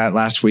I was at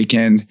last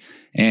weekend,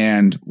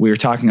 and we were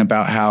talking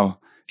about how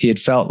he had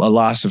felt a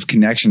loss of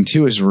connection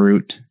to his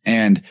root.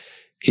 And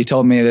he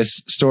told me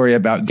this story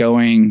about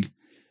going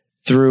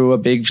through a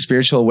big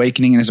spiritual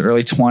awakening in his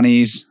early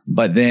 20s,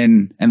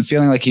 and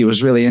feeling like he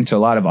was really into a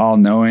lot of all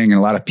knowing and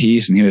a lot of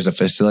peace. And he was a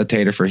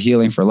facilitator for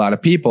healing for a lot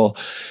of people.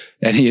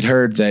 And he had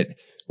heard that,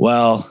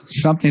 well,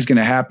 something's going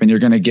to happen. You're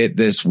going to get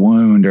this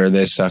wound or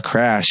this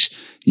crash.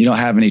 You don't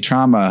have any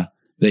trauma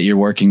that you're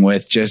working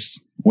with.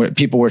 Just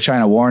people were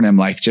trying to warn him,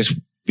 like, just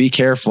be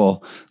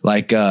careful.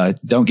 Like,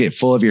 don't get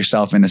full of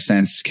yourself in a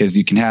sense, because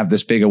you can have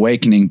this big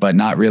awakening, but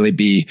not really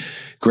be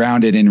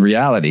grounded in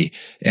reality.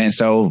 And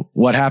so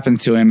what happened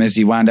to him is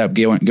he wound up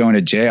going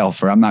to jail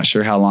for, I'm not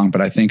sure how long,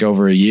 but I think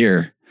over a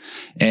year.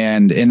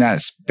 And in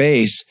that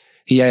space,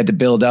 he had to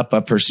build up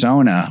a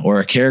persona or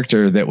a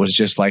character that was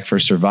just like for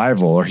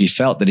survival, or he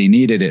felt that he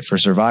needed it for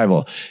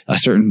survival, a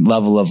certain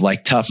level of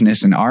like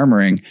toughness and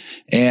armoring.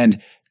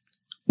 And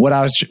what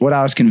I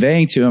was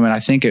conveying to him, and I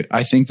think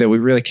that we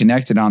really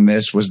connected on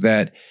this, was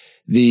that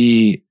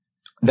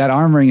that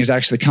armoring is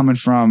actually coming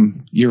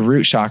from your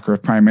root chakra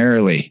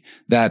primarily.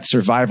 That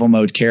survival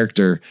mode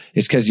character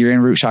is because you're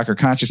in root chakra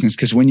consciousness.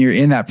 Because when you're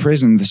in that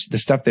prison, the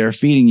stuff they're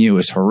feeding you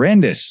is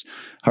horrendous.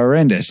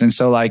 And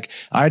so, like,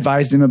 I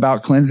advised him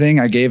about cleansing.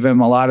 I gave him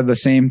a lot of the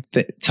same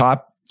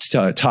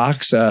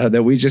talks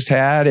that we just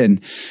had,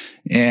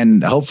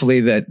 and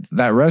hopefully that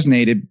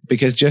resonated,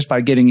 because just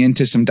by getting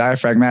into some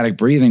diaphragmatic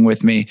breathing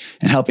with me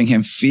and helping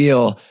him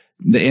feel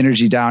the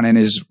energy down in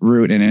his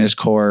root and in his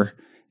core,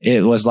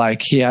 it was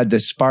like he had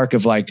this spark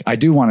of like, I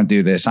do want to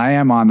do this. I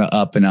am on the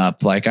up and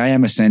up. Like, I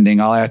am ascending.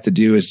 All I have to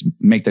do is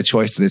make the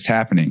choice that it's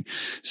happening.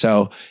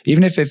 So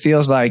even if it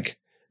feels like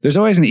there's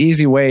always an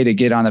easy way to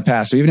get on the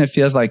path. So even if it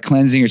feels like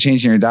cleansing or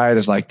changing your diet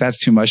is like, that's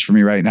too much for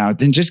me right now,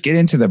 then just get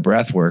into the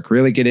breath work,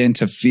 really get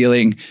into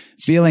feeling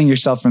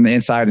yourself from the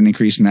inside and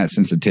increasing that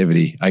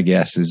sensitivity, I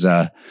guess, is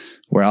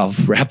where I'll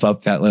wrap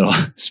up that little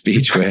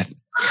speech with.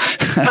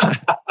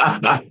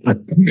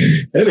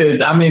 It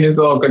is. I mean, it's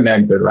all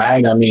connected,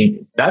 right? I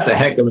mean, that's a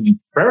heck of an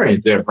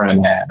experience your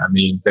friend had. I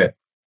mean,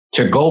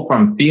 to go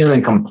from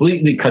feeling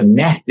completely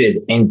connected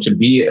and to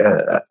be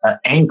an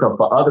anchor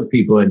for other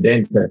people, and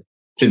then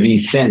to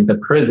be sent to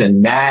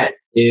prison, that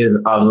is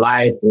a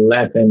life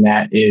lesson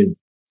that is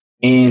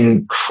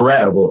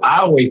incredible.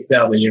 I always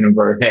tell the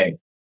universe, hey,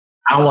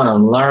 I want to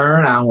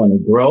learn, I want to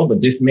grow,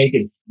 but just make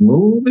it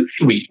smooth and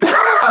sweet.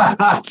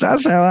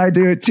 That's how I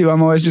do it too.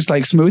 I'm always just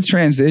like, smooth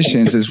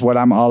transitions is what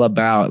I'm all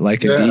about,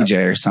 like a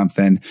DJ or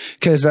something.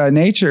 Because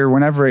nature,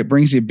 whenever it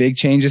brings you big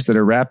changes that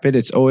are rapid,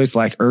 it's always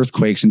like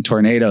earthquakes and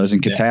tornadoes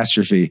and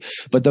catastrophe.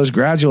 But those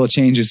gradual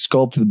changes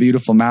sculpt the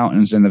beautiful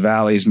mountains and the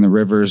valleys and the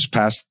rivers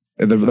past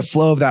the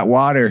flow of that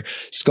water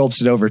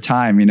sculpts it over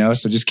time, you know?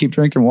 So just keep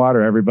drinking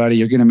water, everybody.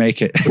 You're going to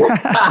make it.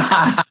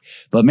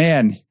 But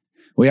man,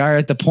 we are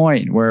at the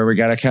point where we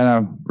got to kind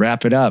of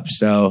wrap it up.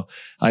 So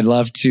I'd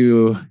love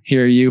to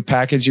hear you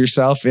package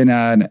yourself in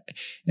a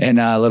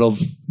little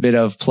bit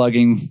of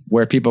plugging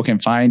where people can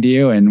find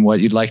you and what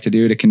you'd like to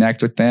do to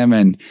connect with them,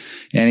 and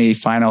any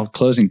final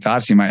closing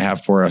thoughts you might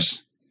have for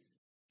us.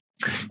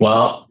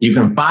 Well, you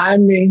can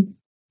find me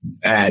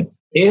at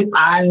If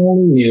I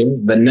Only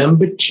Knew, the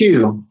number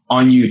 2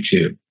 on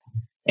YouTube.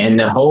 And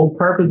the whole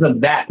purpose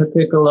of that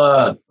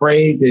particular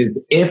phrase is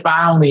if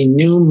I only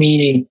knew,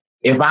 meaning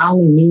if I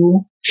only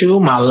knew too,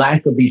 my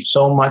life would be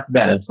so much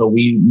better. So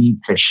we need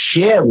to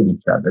share with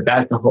each other.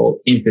 That's the whole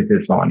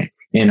emphasis on it.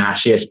 And I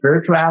share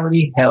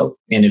spirituality, health,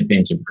 and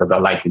adventure because I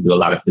like to do a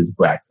lot of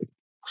physical activity.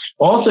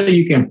 Also,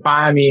 you can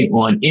find me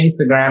on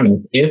Instagram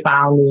as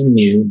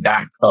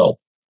ifonlyknew.co.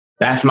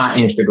 That's my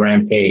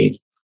Instagram page.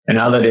 And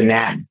other than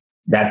that,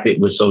 that's it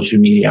with social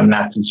media. I'm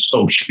not too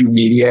social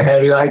media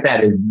heavy like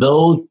that. It's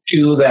those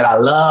two that I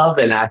love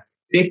and I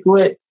stick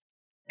with.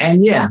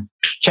 And yeah,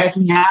 check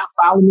me out,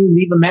 follow me,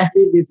 leave a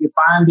message if you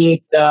find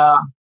it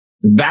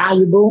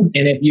valuable.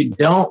 And if you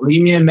don't,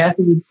 leave me a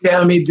message and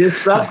tell me this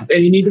sucks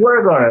and you need to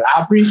work on it.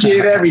 I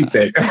appreciate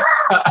everything.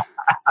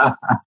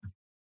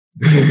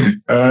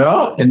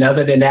 And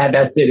other than that,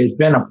 that's it. It's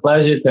been a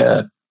pleasure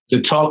to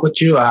talk with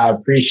you. I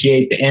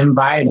appreciate the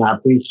invite, and I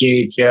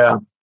appreciate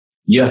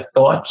your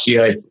thoughts,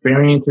 your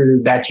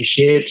experiences that you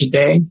shared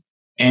today.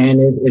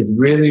 And it's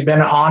really been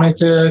an honor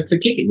to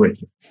kick it with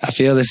you. I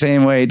feel the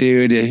same way,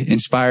 dude. It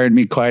inspired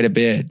me quite a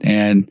bit,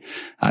 and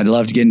I'd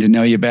love to get to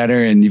know you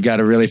better. And you've got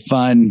a really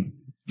fun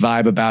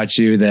vibe about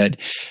you that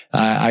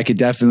I could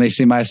definitely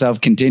see myself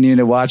continuing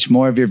to watch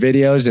more of your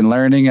videos and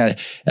learning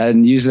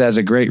and use it as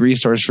a great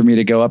resource for me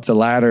to go up the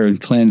ladder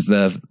and cleanse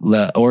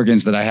the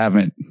organs that I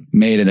haven't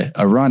made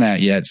a run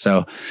at yet.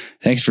 So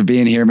thanks for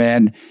being here,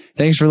 man.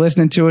 Thanks for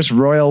listening to us,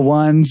 Royal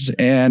Ones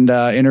and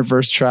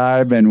InnerVerse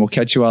Tribe, and we'll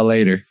catch you all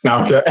later.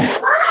 Okay.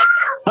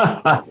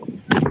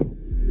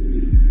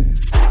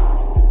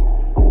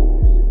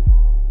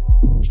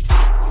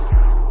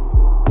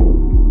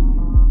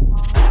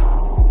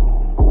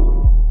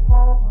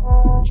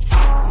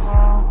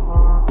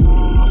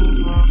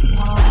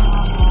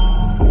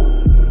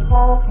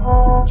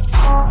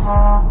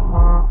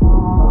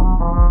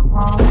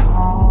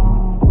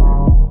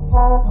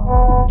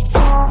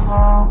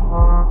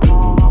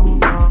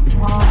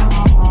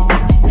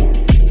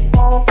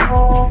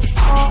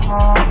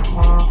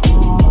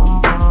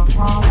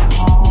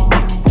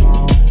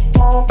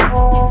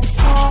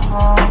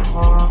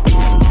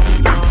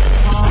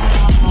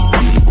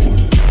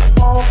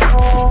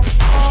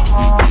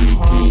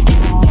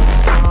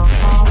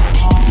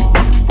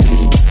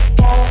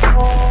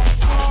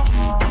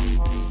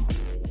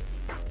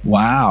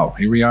 Wow.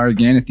 Here we are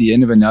again at the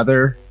end of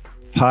another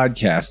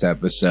podcast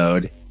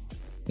episode.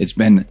 It's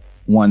been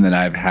one that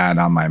I've had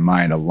on my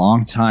mind a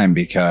long time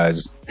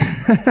because,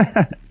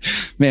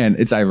 man,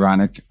 it's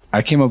ironic.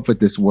 I came up with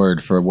this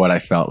word for what I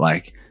felt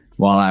like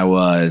while I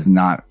was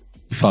not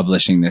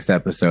publishing this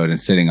episode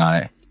and sitting on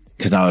it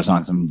because I was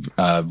on some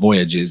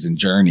voyages and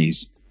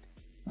journeys.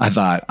 I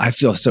thought, I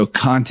feel so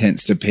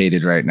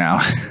constipated right now.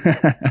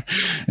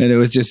 And it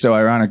was just so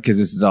ironic because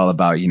this is all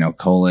about,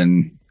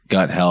 colon,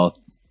 gut health,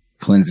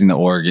 cleansing the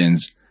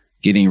organs,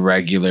 getting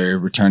regular,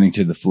 returning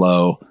to the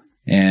flow.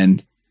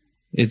 And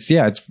it's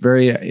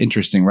very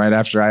interesting. Right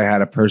after I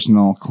had a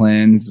personal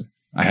cleanse,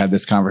 I had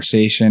this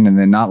conversation. And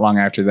then not long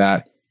after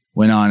that,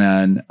 went on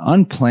an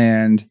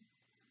unplanned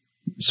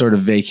sort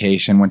of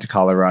vacation, went to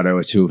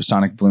Colorado to a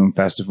Sonic Bloom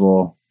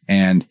Festival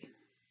and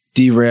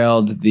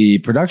derailed the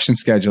production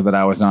schedule that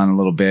I was on a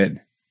little bit.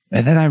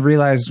 And then I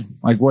realized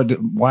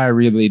why I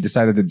really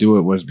decided to do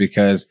it was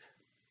because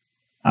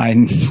I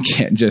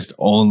can't just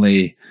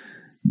only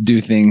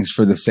do things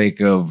for the sake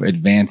of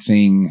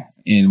advancing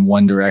in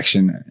one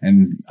direction.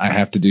 And I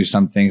have to do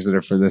some things that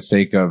are for the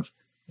sake of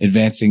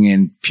advancing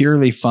in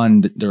purely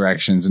fun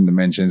directions and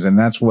dimensions. And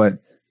that's what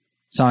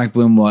Sonic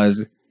Bloom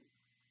was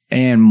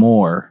and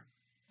more.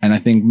 And I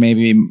think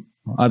maybe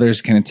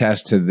others can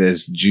attest to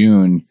this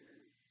June,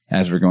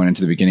 as we're going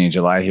into the beginning of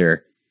July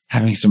here,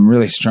 having some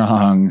really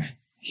strong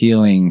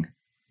healing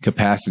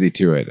capacity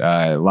to it.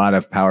 A lot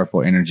of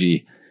powerful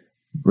energy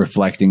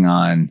reflecting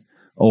on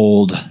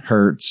old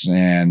hurts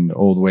and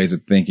old ways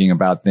of thinking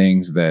about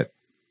things, that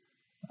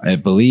I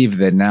believe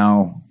that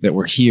now that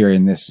we're here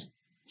in this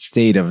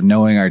state of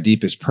knowing our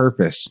deepest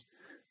purpose,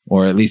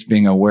 or at least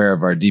being aware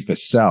of our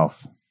deepest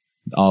self,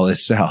 all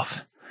is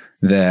self,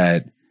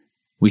 that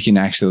we can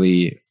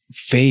actually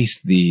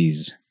face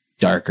these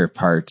darker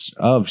parts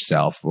of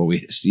self, what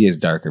we see as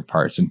darker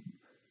parts, and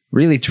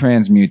really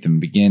transmute them,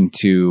 begin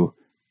to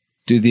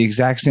do the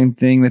exact same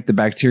thing that the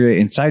bacteria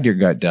inside your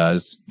gut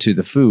does to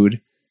the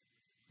food,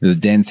 the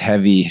dense,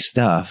 heavy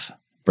stuff.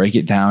 Break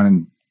it down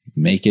and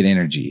make it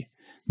energy,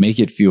 make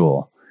it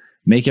fuel,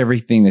 make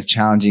everything that's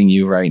challenging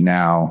you right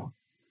now.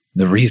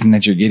 The reason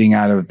that you're getting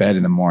out of bed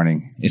in the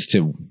morning is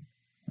to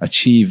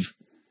achieve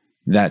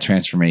that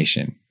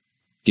transformation,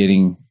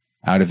 getting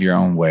out of your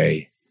own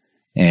way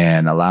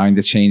and allowing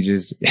the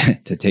changes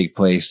to take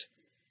place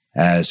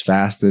as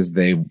fast as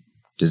they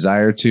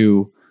desire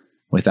to,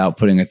 without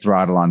putting a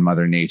throttle on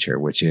Mother Nature,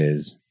 which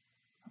is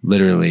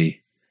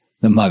literally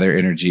the mother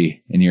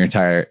energy in your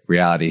entire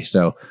reality.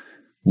 So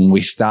when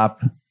we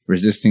stop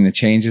resisting the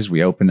changes,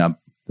 we open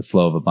up the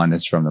flow of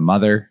abundance from the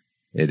mother.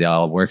 It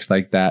all works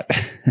like that.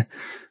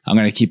 I'm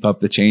going to keep up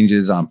the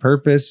changes on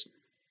purpose.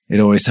 It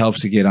always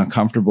helps to get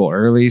uncomfortable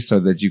early so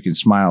that you can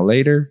smile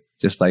later,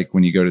 just like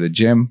when you go to the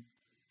gym.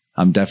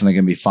 I'm definitely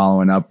going to be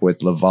following up with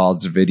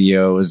Levald's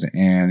videos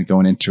and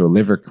going into a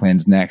liver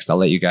cleanse next. I'll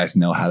let you guys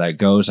know how that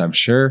goes, I'm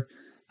sure.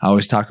 I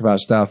always talk about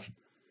stuff.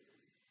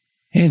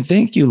 And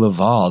thank you,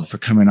 Levald, for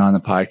coming on the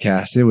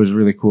podcast. It was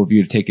really cool of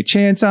you to take a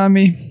chance on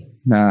me.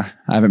 Nah,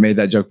 I haven't made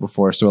that joke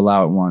before, so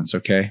allow it once,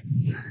 okay?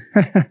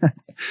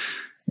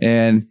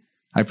 And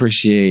I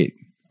appreciate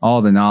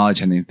all the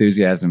knowledge and the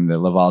enthusiasm that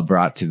Levald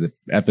brought to the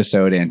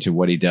episode and to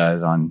what he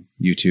does on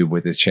YouTube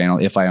with his channel,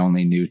 If I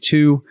Only Knew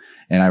Too.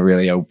 And I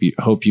really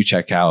hope you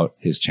check out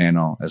his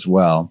channel as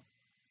well,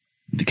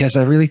 because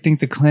I really think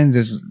the cleanse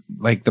is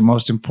like the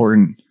most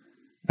important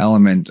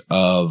element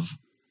of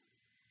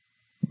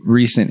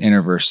recent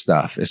InnerVerse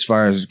stuff as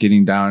far as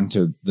getting down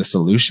to the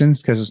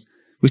solutions, because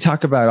we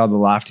talk about all the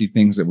lofty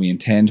things that we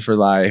intend for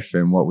life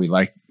and what we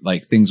like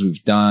things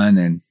we've done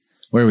and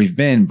where we've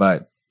been,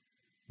 but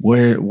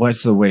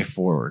what's the way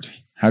forward?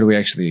 How do we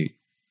actually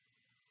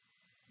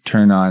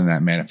turn on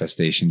that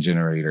manifestation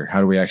generator?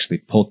 How do we actually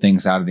pull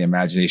things out of the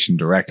imagination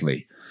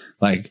directly?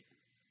 Like,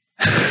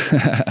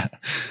 I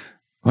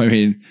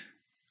mean,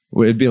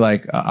 it'd be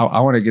like,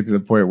 I want to get to the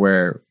point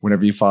where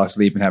whenever you fall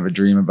asleep and have a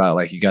dream about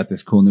like you got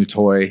this cool new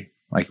toy,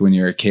 like when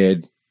you're a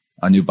kid,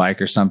 a new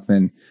bike or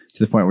something,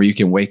 to the point where you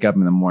can wake up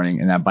in the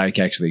morning and that bike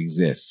actually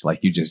exists.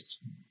 Like you just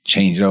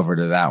change it over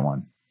to that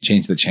one,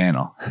 change the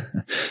channel.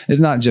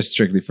 It's not just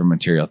strictly for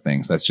material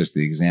things. That's just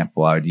the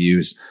example I would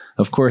use.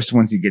 Of course,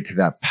 once you get to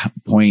that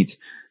point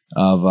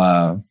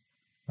of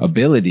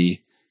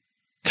ability,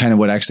 kind of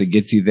what actually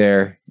gets you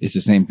there is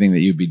the same thing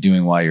that you'd be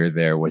doing while you're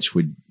there, which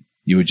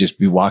you would just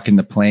be walking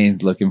the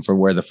plains looking for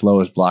where the flow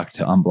is blocked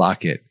to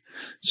unblock it.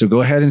 So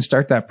go ahead and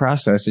start that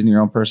process in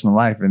your own personal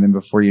life. And then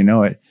before you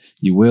know it,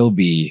 you will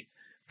be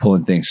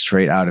pulling things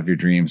straight out of your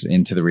dreams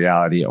into the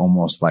reality,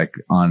 almost like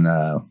on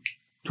a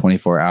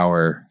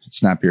 24-hour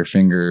snap your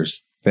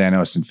fingers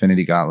Thanos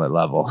Infinity Gauntlet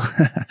level.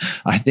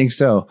 I think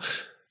so.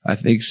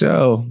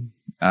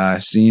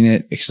 Seeing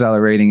it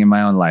accelerating in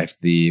my own life,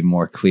 the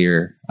more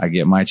clear I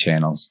get my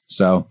channels.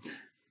 So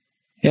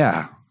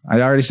yeah,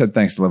 I already said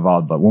thanks to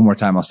Levald, but one more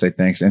time I'll say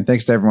thanks. And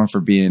thanks to everyone for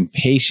being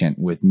patient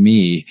with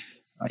me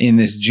in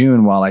this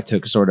June while I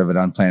took sort of an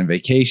unplanned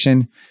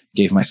vacation,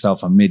 gave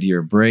myself a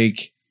mid-year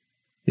break.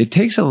 It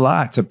takes a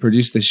lot to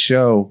produce this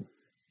show.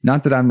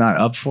 Not that I'm not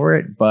up for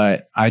it,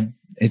 but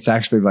it's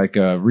actually like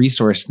a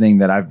resource thing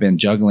that I've been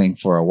juggling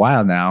for a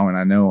while now. And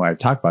I know I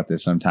talk about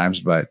this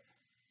sometimes, but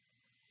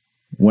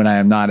when I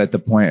am not at the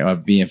point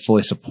of being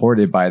fully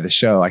supported by the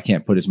show, I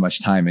can't put as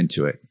much time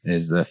into it,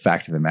 is the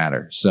fact of the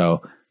matter.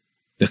 So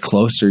the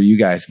closer you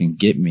guys can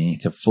get me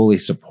to fully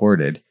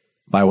supported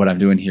by what I'm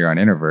doing here on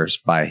InnerVerse,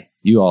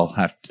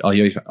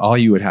 all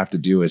you would have to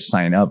do is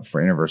sign up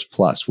for InnerVerse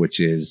Plus, which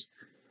is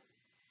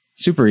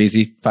super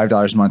easy,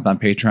 $5 a month on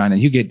Patreon,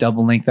 and you get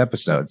double length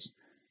episodes.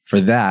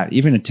 For that,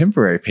 even a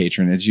temporary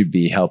patronage, you'd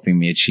be helping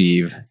me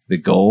achieve the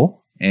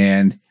goal.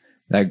 And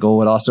that goal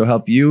would also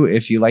help you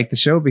if you like the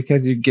show,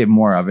 because you get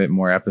more of it,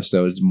 more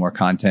episodes, more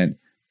content.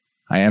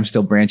 I am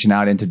still branching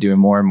out into doing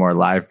more and more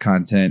live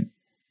content.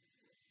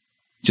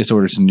 Just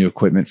ordered some new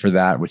equipment for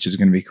that, which is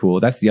going to be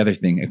cool. That's the other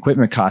thing.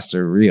 Equipment costs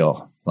are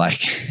real.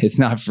 Like, it's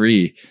not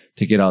free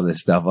to get all this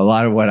stuff. A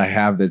lot of what I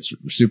have that's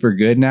super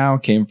good now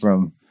came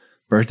from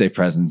birthday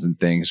presents and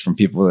things from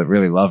people that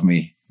really love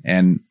me.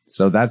 And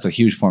so that's a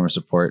huge form of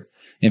support.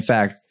 In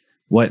fact,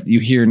 what you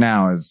hear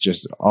now is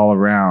just all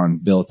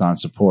around built on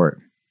support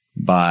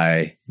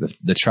by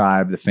the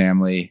tribe, the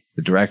family,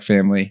 the direct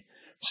family.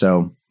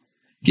 So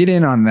get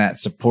in on that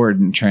support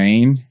and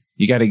train.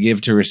 You got to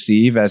give to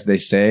receive, as they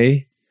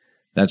say.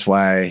 That's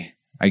why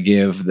I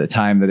give the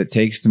time that it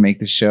takes to make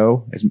the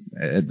show as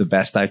the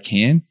best I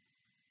can,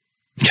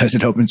 because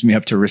it opens me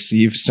up to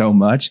receive so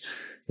much,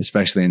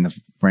 especially in the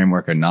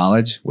framework of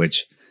knowledge,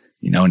 which,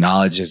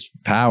 knowledge is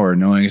power.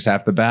 Knowing is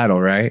half the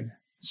battle, right?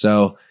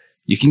 So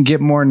you can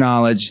get more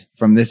knowledge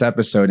from this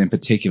episode in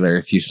particular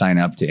if you sign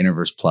up to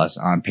InnerVerse Plus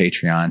on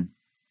Patreon.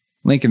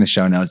 Link in the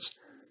show notes.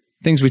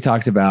 Things we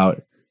talked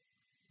about: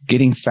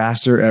 getting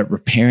faster at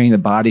repairing the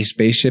body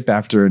spaceship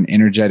after an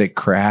energetic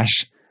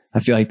crash. I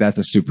feel like that's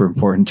a super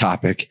important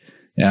topic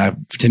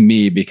to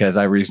me, because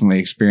I recently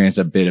experienced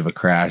a bit of a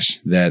crash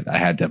that I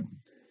had to.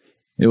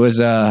 It was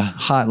a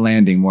hot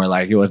landing, more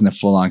like. It wasn't a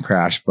full-on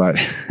crash, but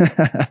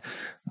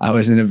I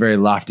was in a very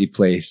lofty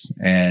place,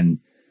 and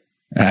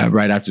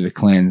right after the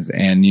cleanse,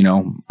 and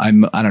I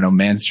don't know,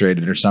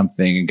 menstruated or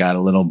something, and got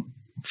a little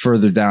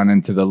further down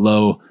into the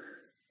low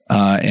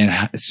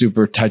and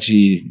super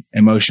touchy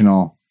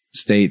emotional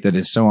state that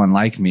is so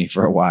unlike me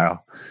for a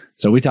while.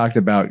 So we talked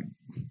about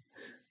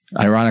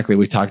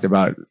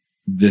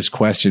this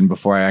question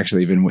before I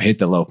actually even hit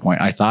the low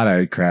point. I thought I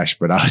had crashed,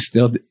 but I was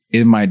still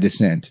in my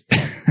descent.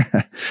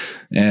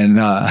 And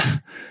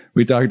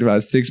we talked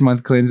about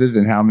 6-month cleanses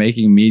and how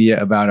making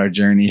media about our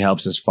journey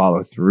helps us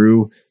follow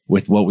through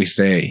with what we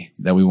say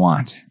that we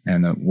want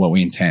and what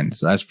we intend.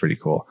 So that's pretty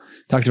cool.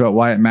 Talked about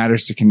why it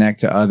matters to connect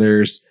to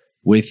others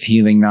with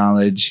healing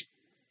knowledge.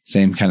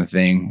 Same kind of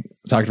thing.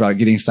 Talked about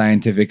getting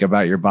scientific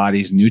about your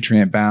body's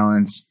nutrient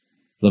balance.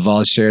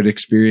 Levald shared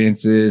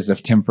experiences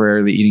of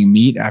temporarily eating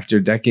meat after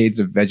decades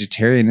of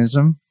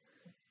vegetarianism.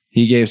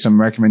 He gave some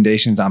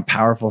recommendations on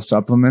powerful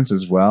supplements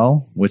as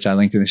well, which I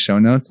linked in the show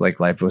notes, like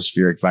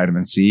lipospheric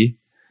vitamin C.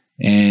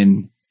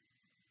 And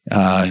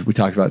we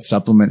talked about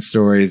supplement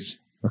stories,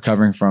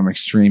 recovering from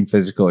extreme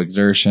physical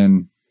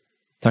exertion.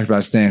 Talked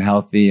about staying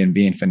healthy and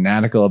being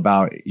fanatical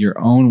about your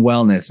own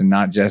wellness and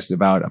not just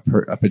about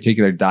a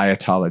particular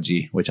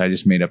dietology, which I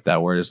just made up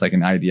that word. It's like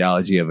an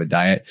ideology of a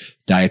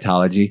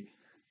dietology.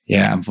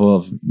 Yeah, I'm full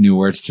of new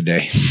words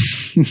today.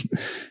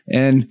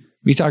 And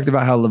we talked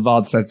about how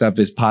Levald sets up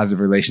his positive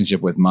relationship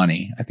with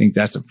money. I think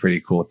that's a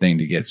pretty cool thing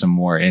to get some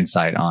more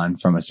insight on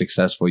from a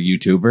successful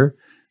YouTuber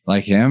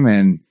like him,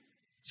 and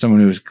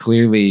someone who's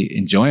clearly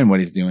enjoying what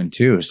he's doing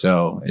too.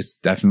 So it's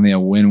definitely a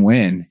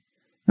win-win.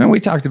 And we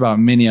talked about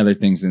many other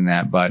things in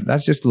that, but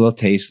that's just a little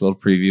taste, a little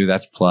preview.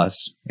 That's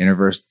plus,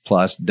 InnerVerse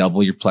Plus,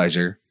 double your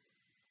pleasure,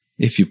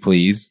 if you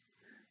please.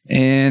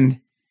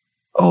 And,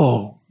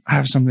 I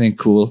have something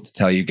cool to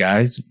tell you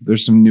guys.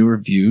 There's some new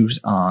reviews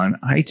on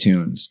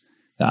iTunes.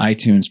 The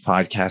iTunes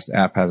podcast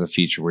app has a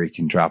feature where you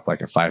can drop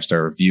like a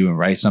 5-star review and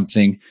write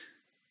something.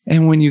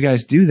 And when you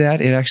guys do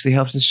that, it actually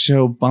helps the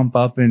show bump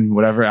up in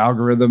whatever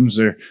algorithms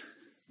or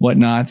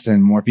whatnots,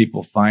 and more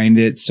people find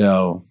it.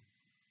 So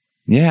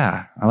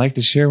yeah, I like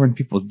to share when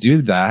people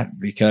do that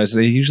because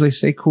they usually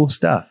say cool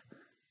stuff.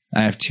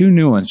 I have 2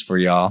 new ones for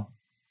y'all.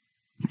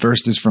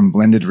 First is from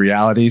Blended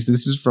Realities.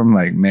 This is from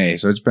like May,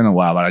 so it's been a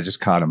while, but I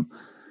just caught him.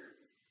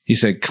 He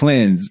said,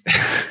 "Cleanse.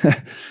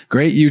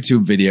 Great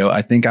YouTube video.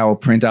 I think I will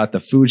print out the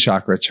food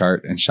chakra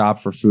chart and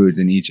shop for foods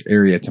in each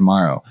area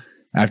tomorrow.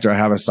 After I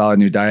have a solid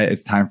new diet,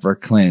 it's time for a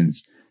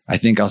cleanse. I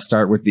think I'll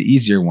start with the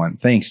easier one.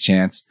 Thanks,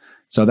 Chance."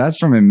 So that's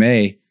from in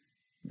May.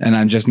 And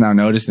I'm just now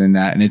noticing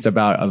that. And it's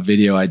about a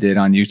video I did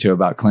on YouTube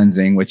about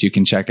cleansing, which you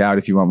can check out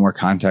if you want more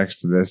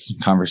context to this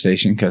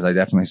conversation, because I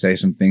definitely say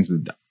some things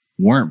that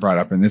weren't brought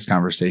up in this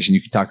conversation.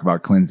 You could talk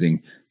about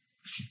cleansing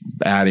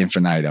ad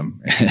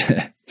infinitum.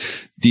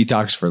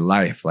 Detox for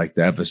life, like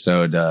the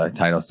episode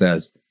title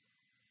says.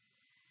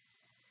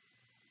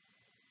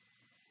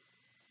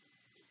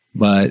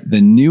 But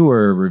the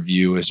newer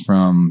review is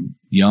from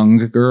Young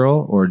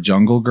Girl or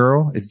Jungle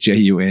Girl. It's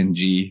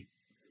JUNGGRRL.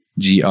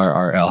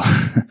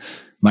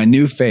 My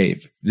new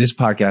fave. This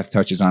podcast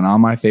touches on all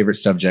my favorite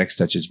subjects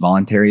such as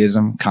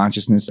voluntarism,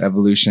 consciousness,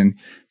 evolution,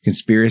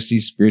 conspiracy,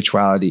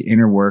 spirituality,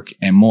 inner work,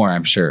 and more,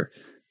 I'm sure.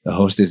 The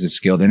host is a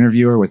skilled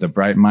interviewer with a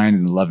bright mind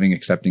and a loving,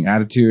 accepting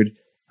attitude.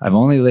 I've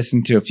only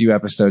listened to a few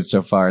episodes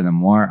so far, and the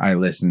more I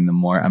listen, the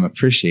more I'm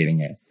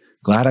appreciating it.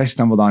 Glad I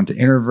stumbled onto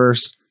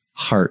InnerVerse,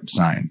 heart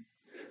sign.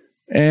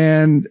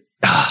 And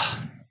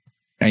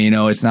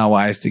it's not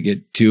wise to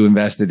get too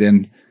invested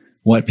in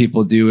what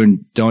people do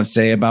and don't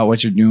say about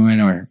what you're doing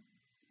or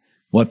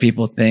what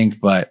people think.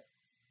 But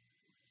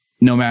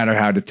no matter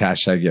how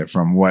detached I get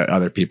from what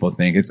other people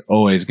think, it's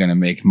always going to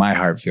make my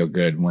heart feel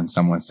good when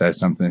someone says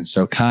something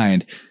so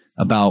kind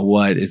about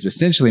what is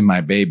essentially my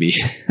baby.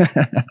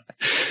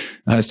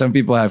 Some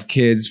people have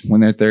kids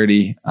when they're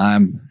 30.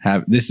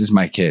 This is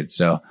my kid.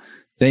 So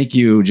thank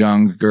you,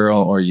 young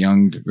girl or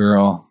young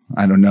girl.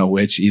 I don't know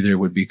which, either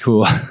would be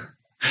cool.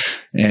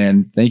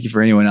 And thank you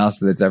for anyone else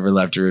that's ever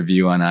left a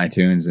review on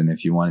iTunes. And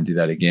if you want to do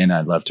that again,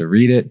 I'd love to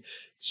read it.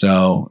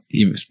 So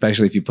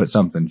especially if you put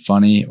something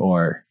funny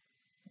or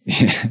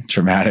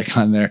traumatic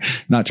on there,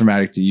 not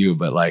traumatic to you,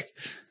 but like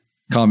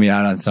call me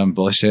out on some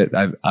bullshit,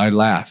 I'd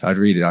laugh. I'd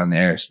read it on the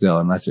air still,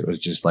 unless it was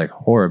just like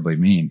horribly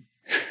mean.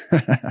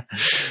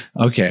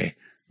 Okay.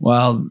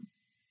 Well,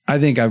 I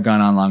think I've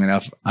gone on long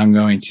enough. I'm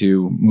going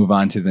to move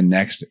on to the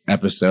next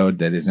episode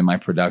that is in my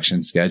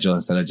production schedule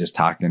instead of just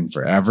talking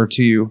forever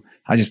to you.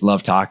 I just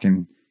love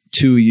talking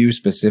to you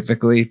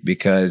specifically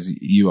because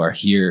you are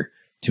here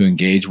to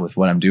engage with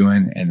what I'm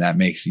doing. And that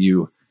makes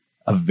you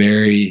a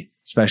very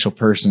special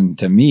person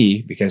to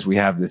me because we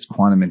have this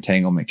quantum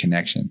entanglement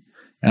connection.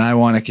 And I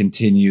want to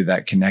continue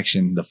that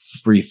connection, the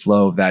free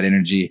flow of that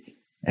energy.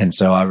 And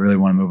so I really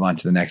want to move on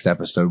to the next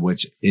episode,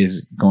 which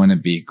is going to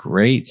be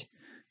great.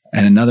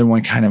 And another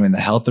one kind of in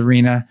the health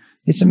arena.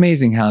 It's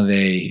amazing how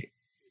they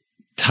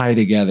tie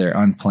together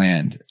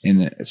unplanned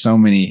in so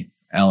many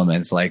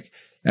elements. Like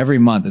every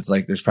month, it's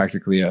like there's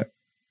practically a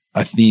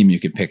theme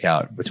you could pick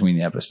out between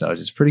the episodes.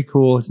 It's pretty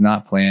cool. It's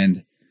not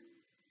planned.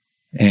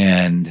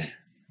 And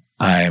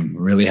I'm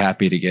really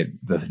happy to get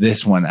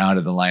this one out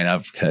of the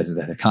lineup because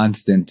the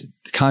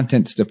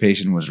content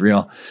stipation was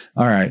real.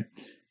 All right.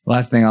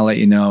 Last thing I'll let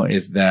you know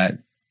is that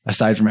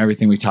aside from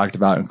everything we talked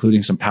about,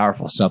 including some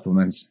powerful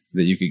supplements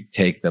that you could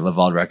take that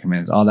Levald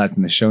recommends, all that's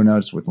in the show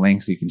notes with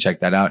links. You can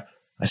check that out.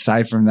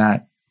 Aside from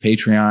that,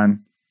 Patreon,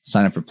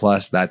 sign up for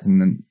Plus, that's in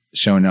the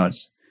show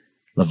notes.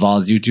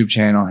 Levald's YouTube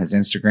channel, his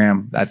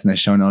Instagram, that's in the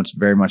show notes.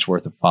 Very much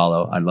worth a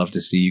follow. I'd love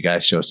to see you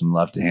guys show some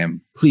love to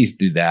him. Please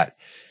do that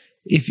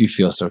if you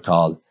feel so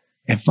called.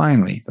 And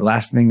finally, the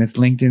last thing that's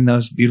linked in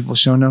those beautiful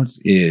show notes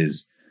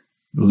is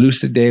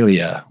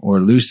Lucidalia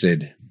or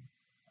Lucid,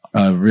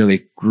 a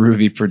really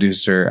groovy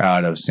producer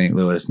out of St.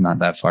 Louis, not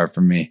that far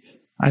from me.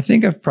 I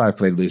think I've probably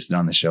played Lucid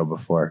on the show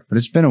before, but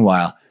it's been a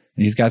while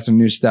and he's got some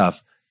new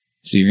stuff.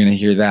 So you're going to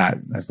hear that.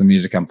 That's the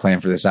music I'm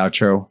playing for this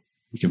outro.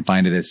 You can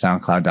find it at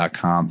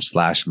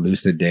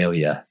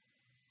soundcloud.com/Lucidalia.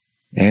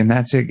 And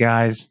that's it,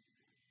 guys.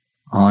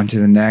 On to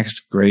the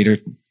next greater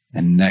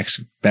and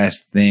next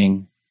best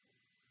thing.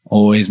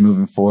 Always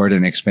moving forward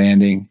and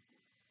expanding.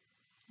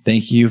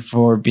 Thank you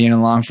for being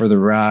along for the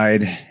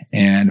ride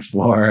and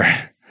for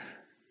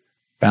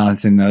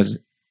balancing those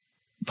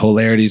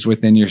polarities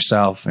within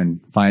yourself and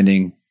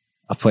finding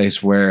a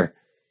place where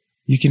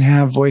you can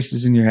have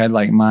voices in your head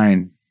like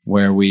mine,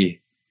 where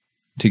we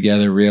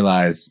together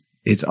realize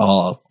it's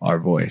all our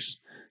voice.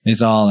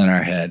 It's all in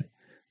our head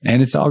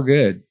and it's all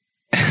good.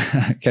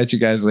 Catch you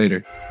guys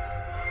later.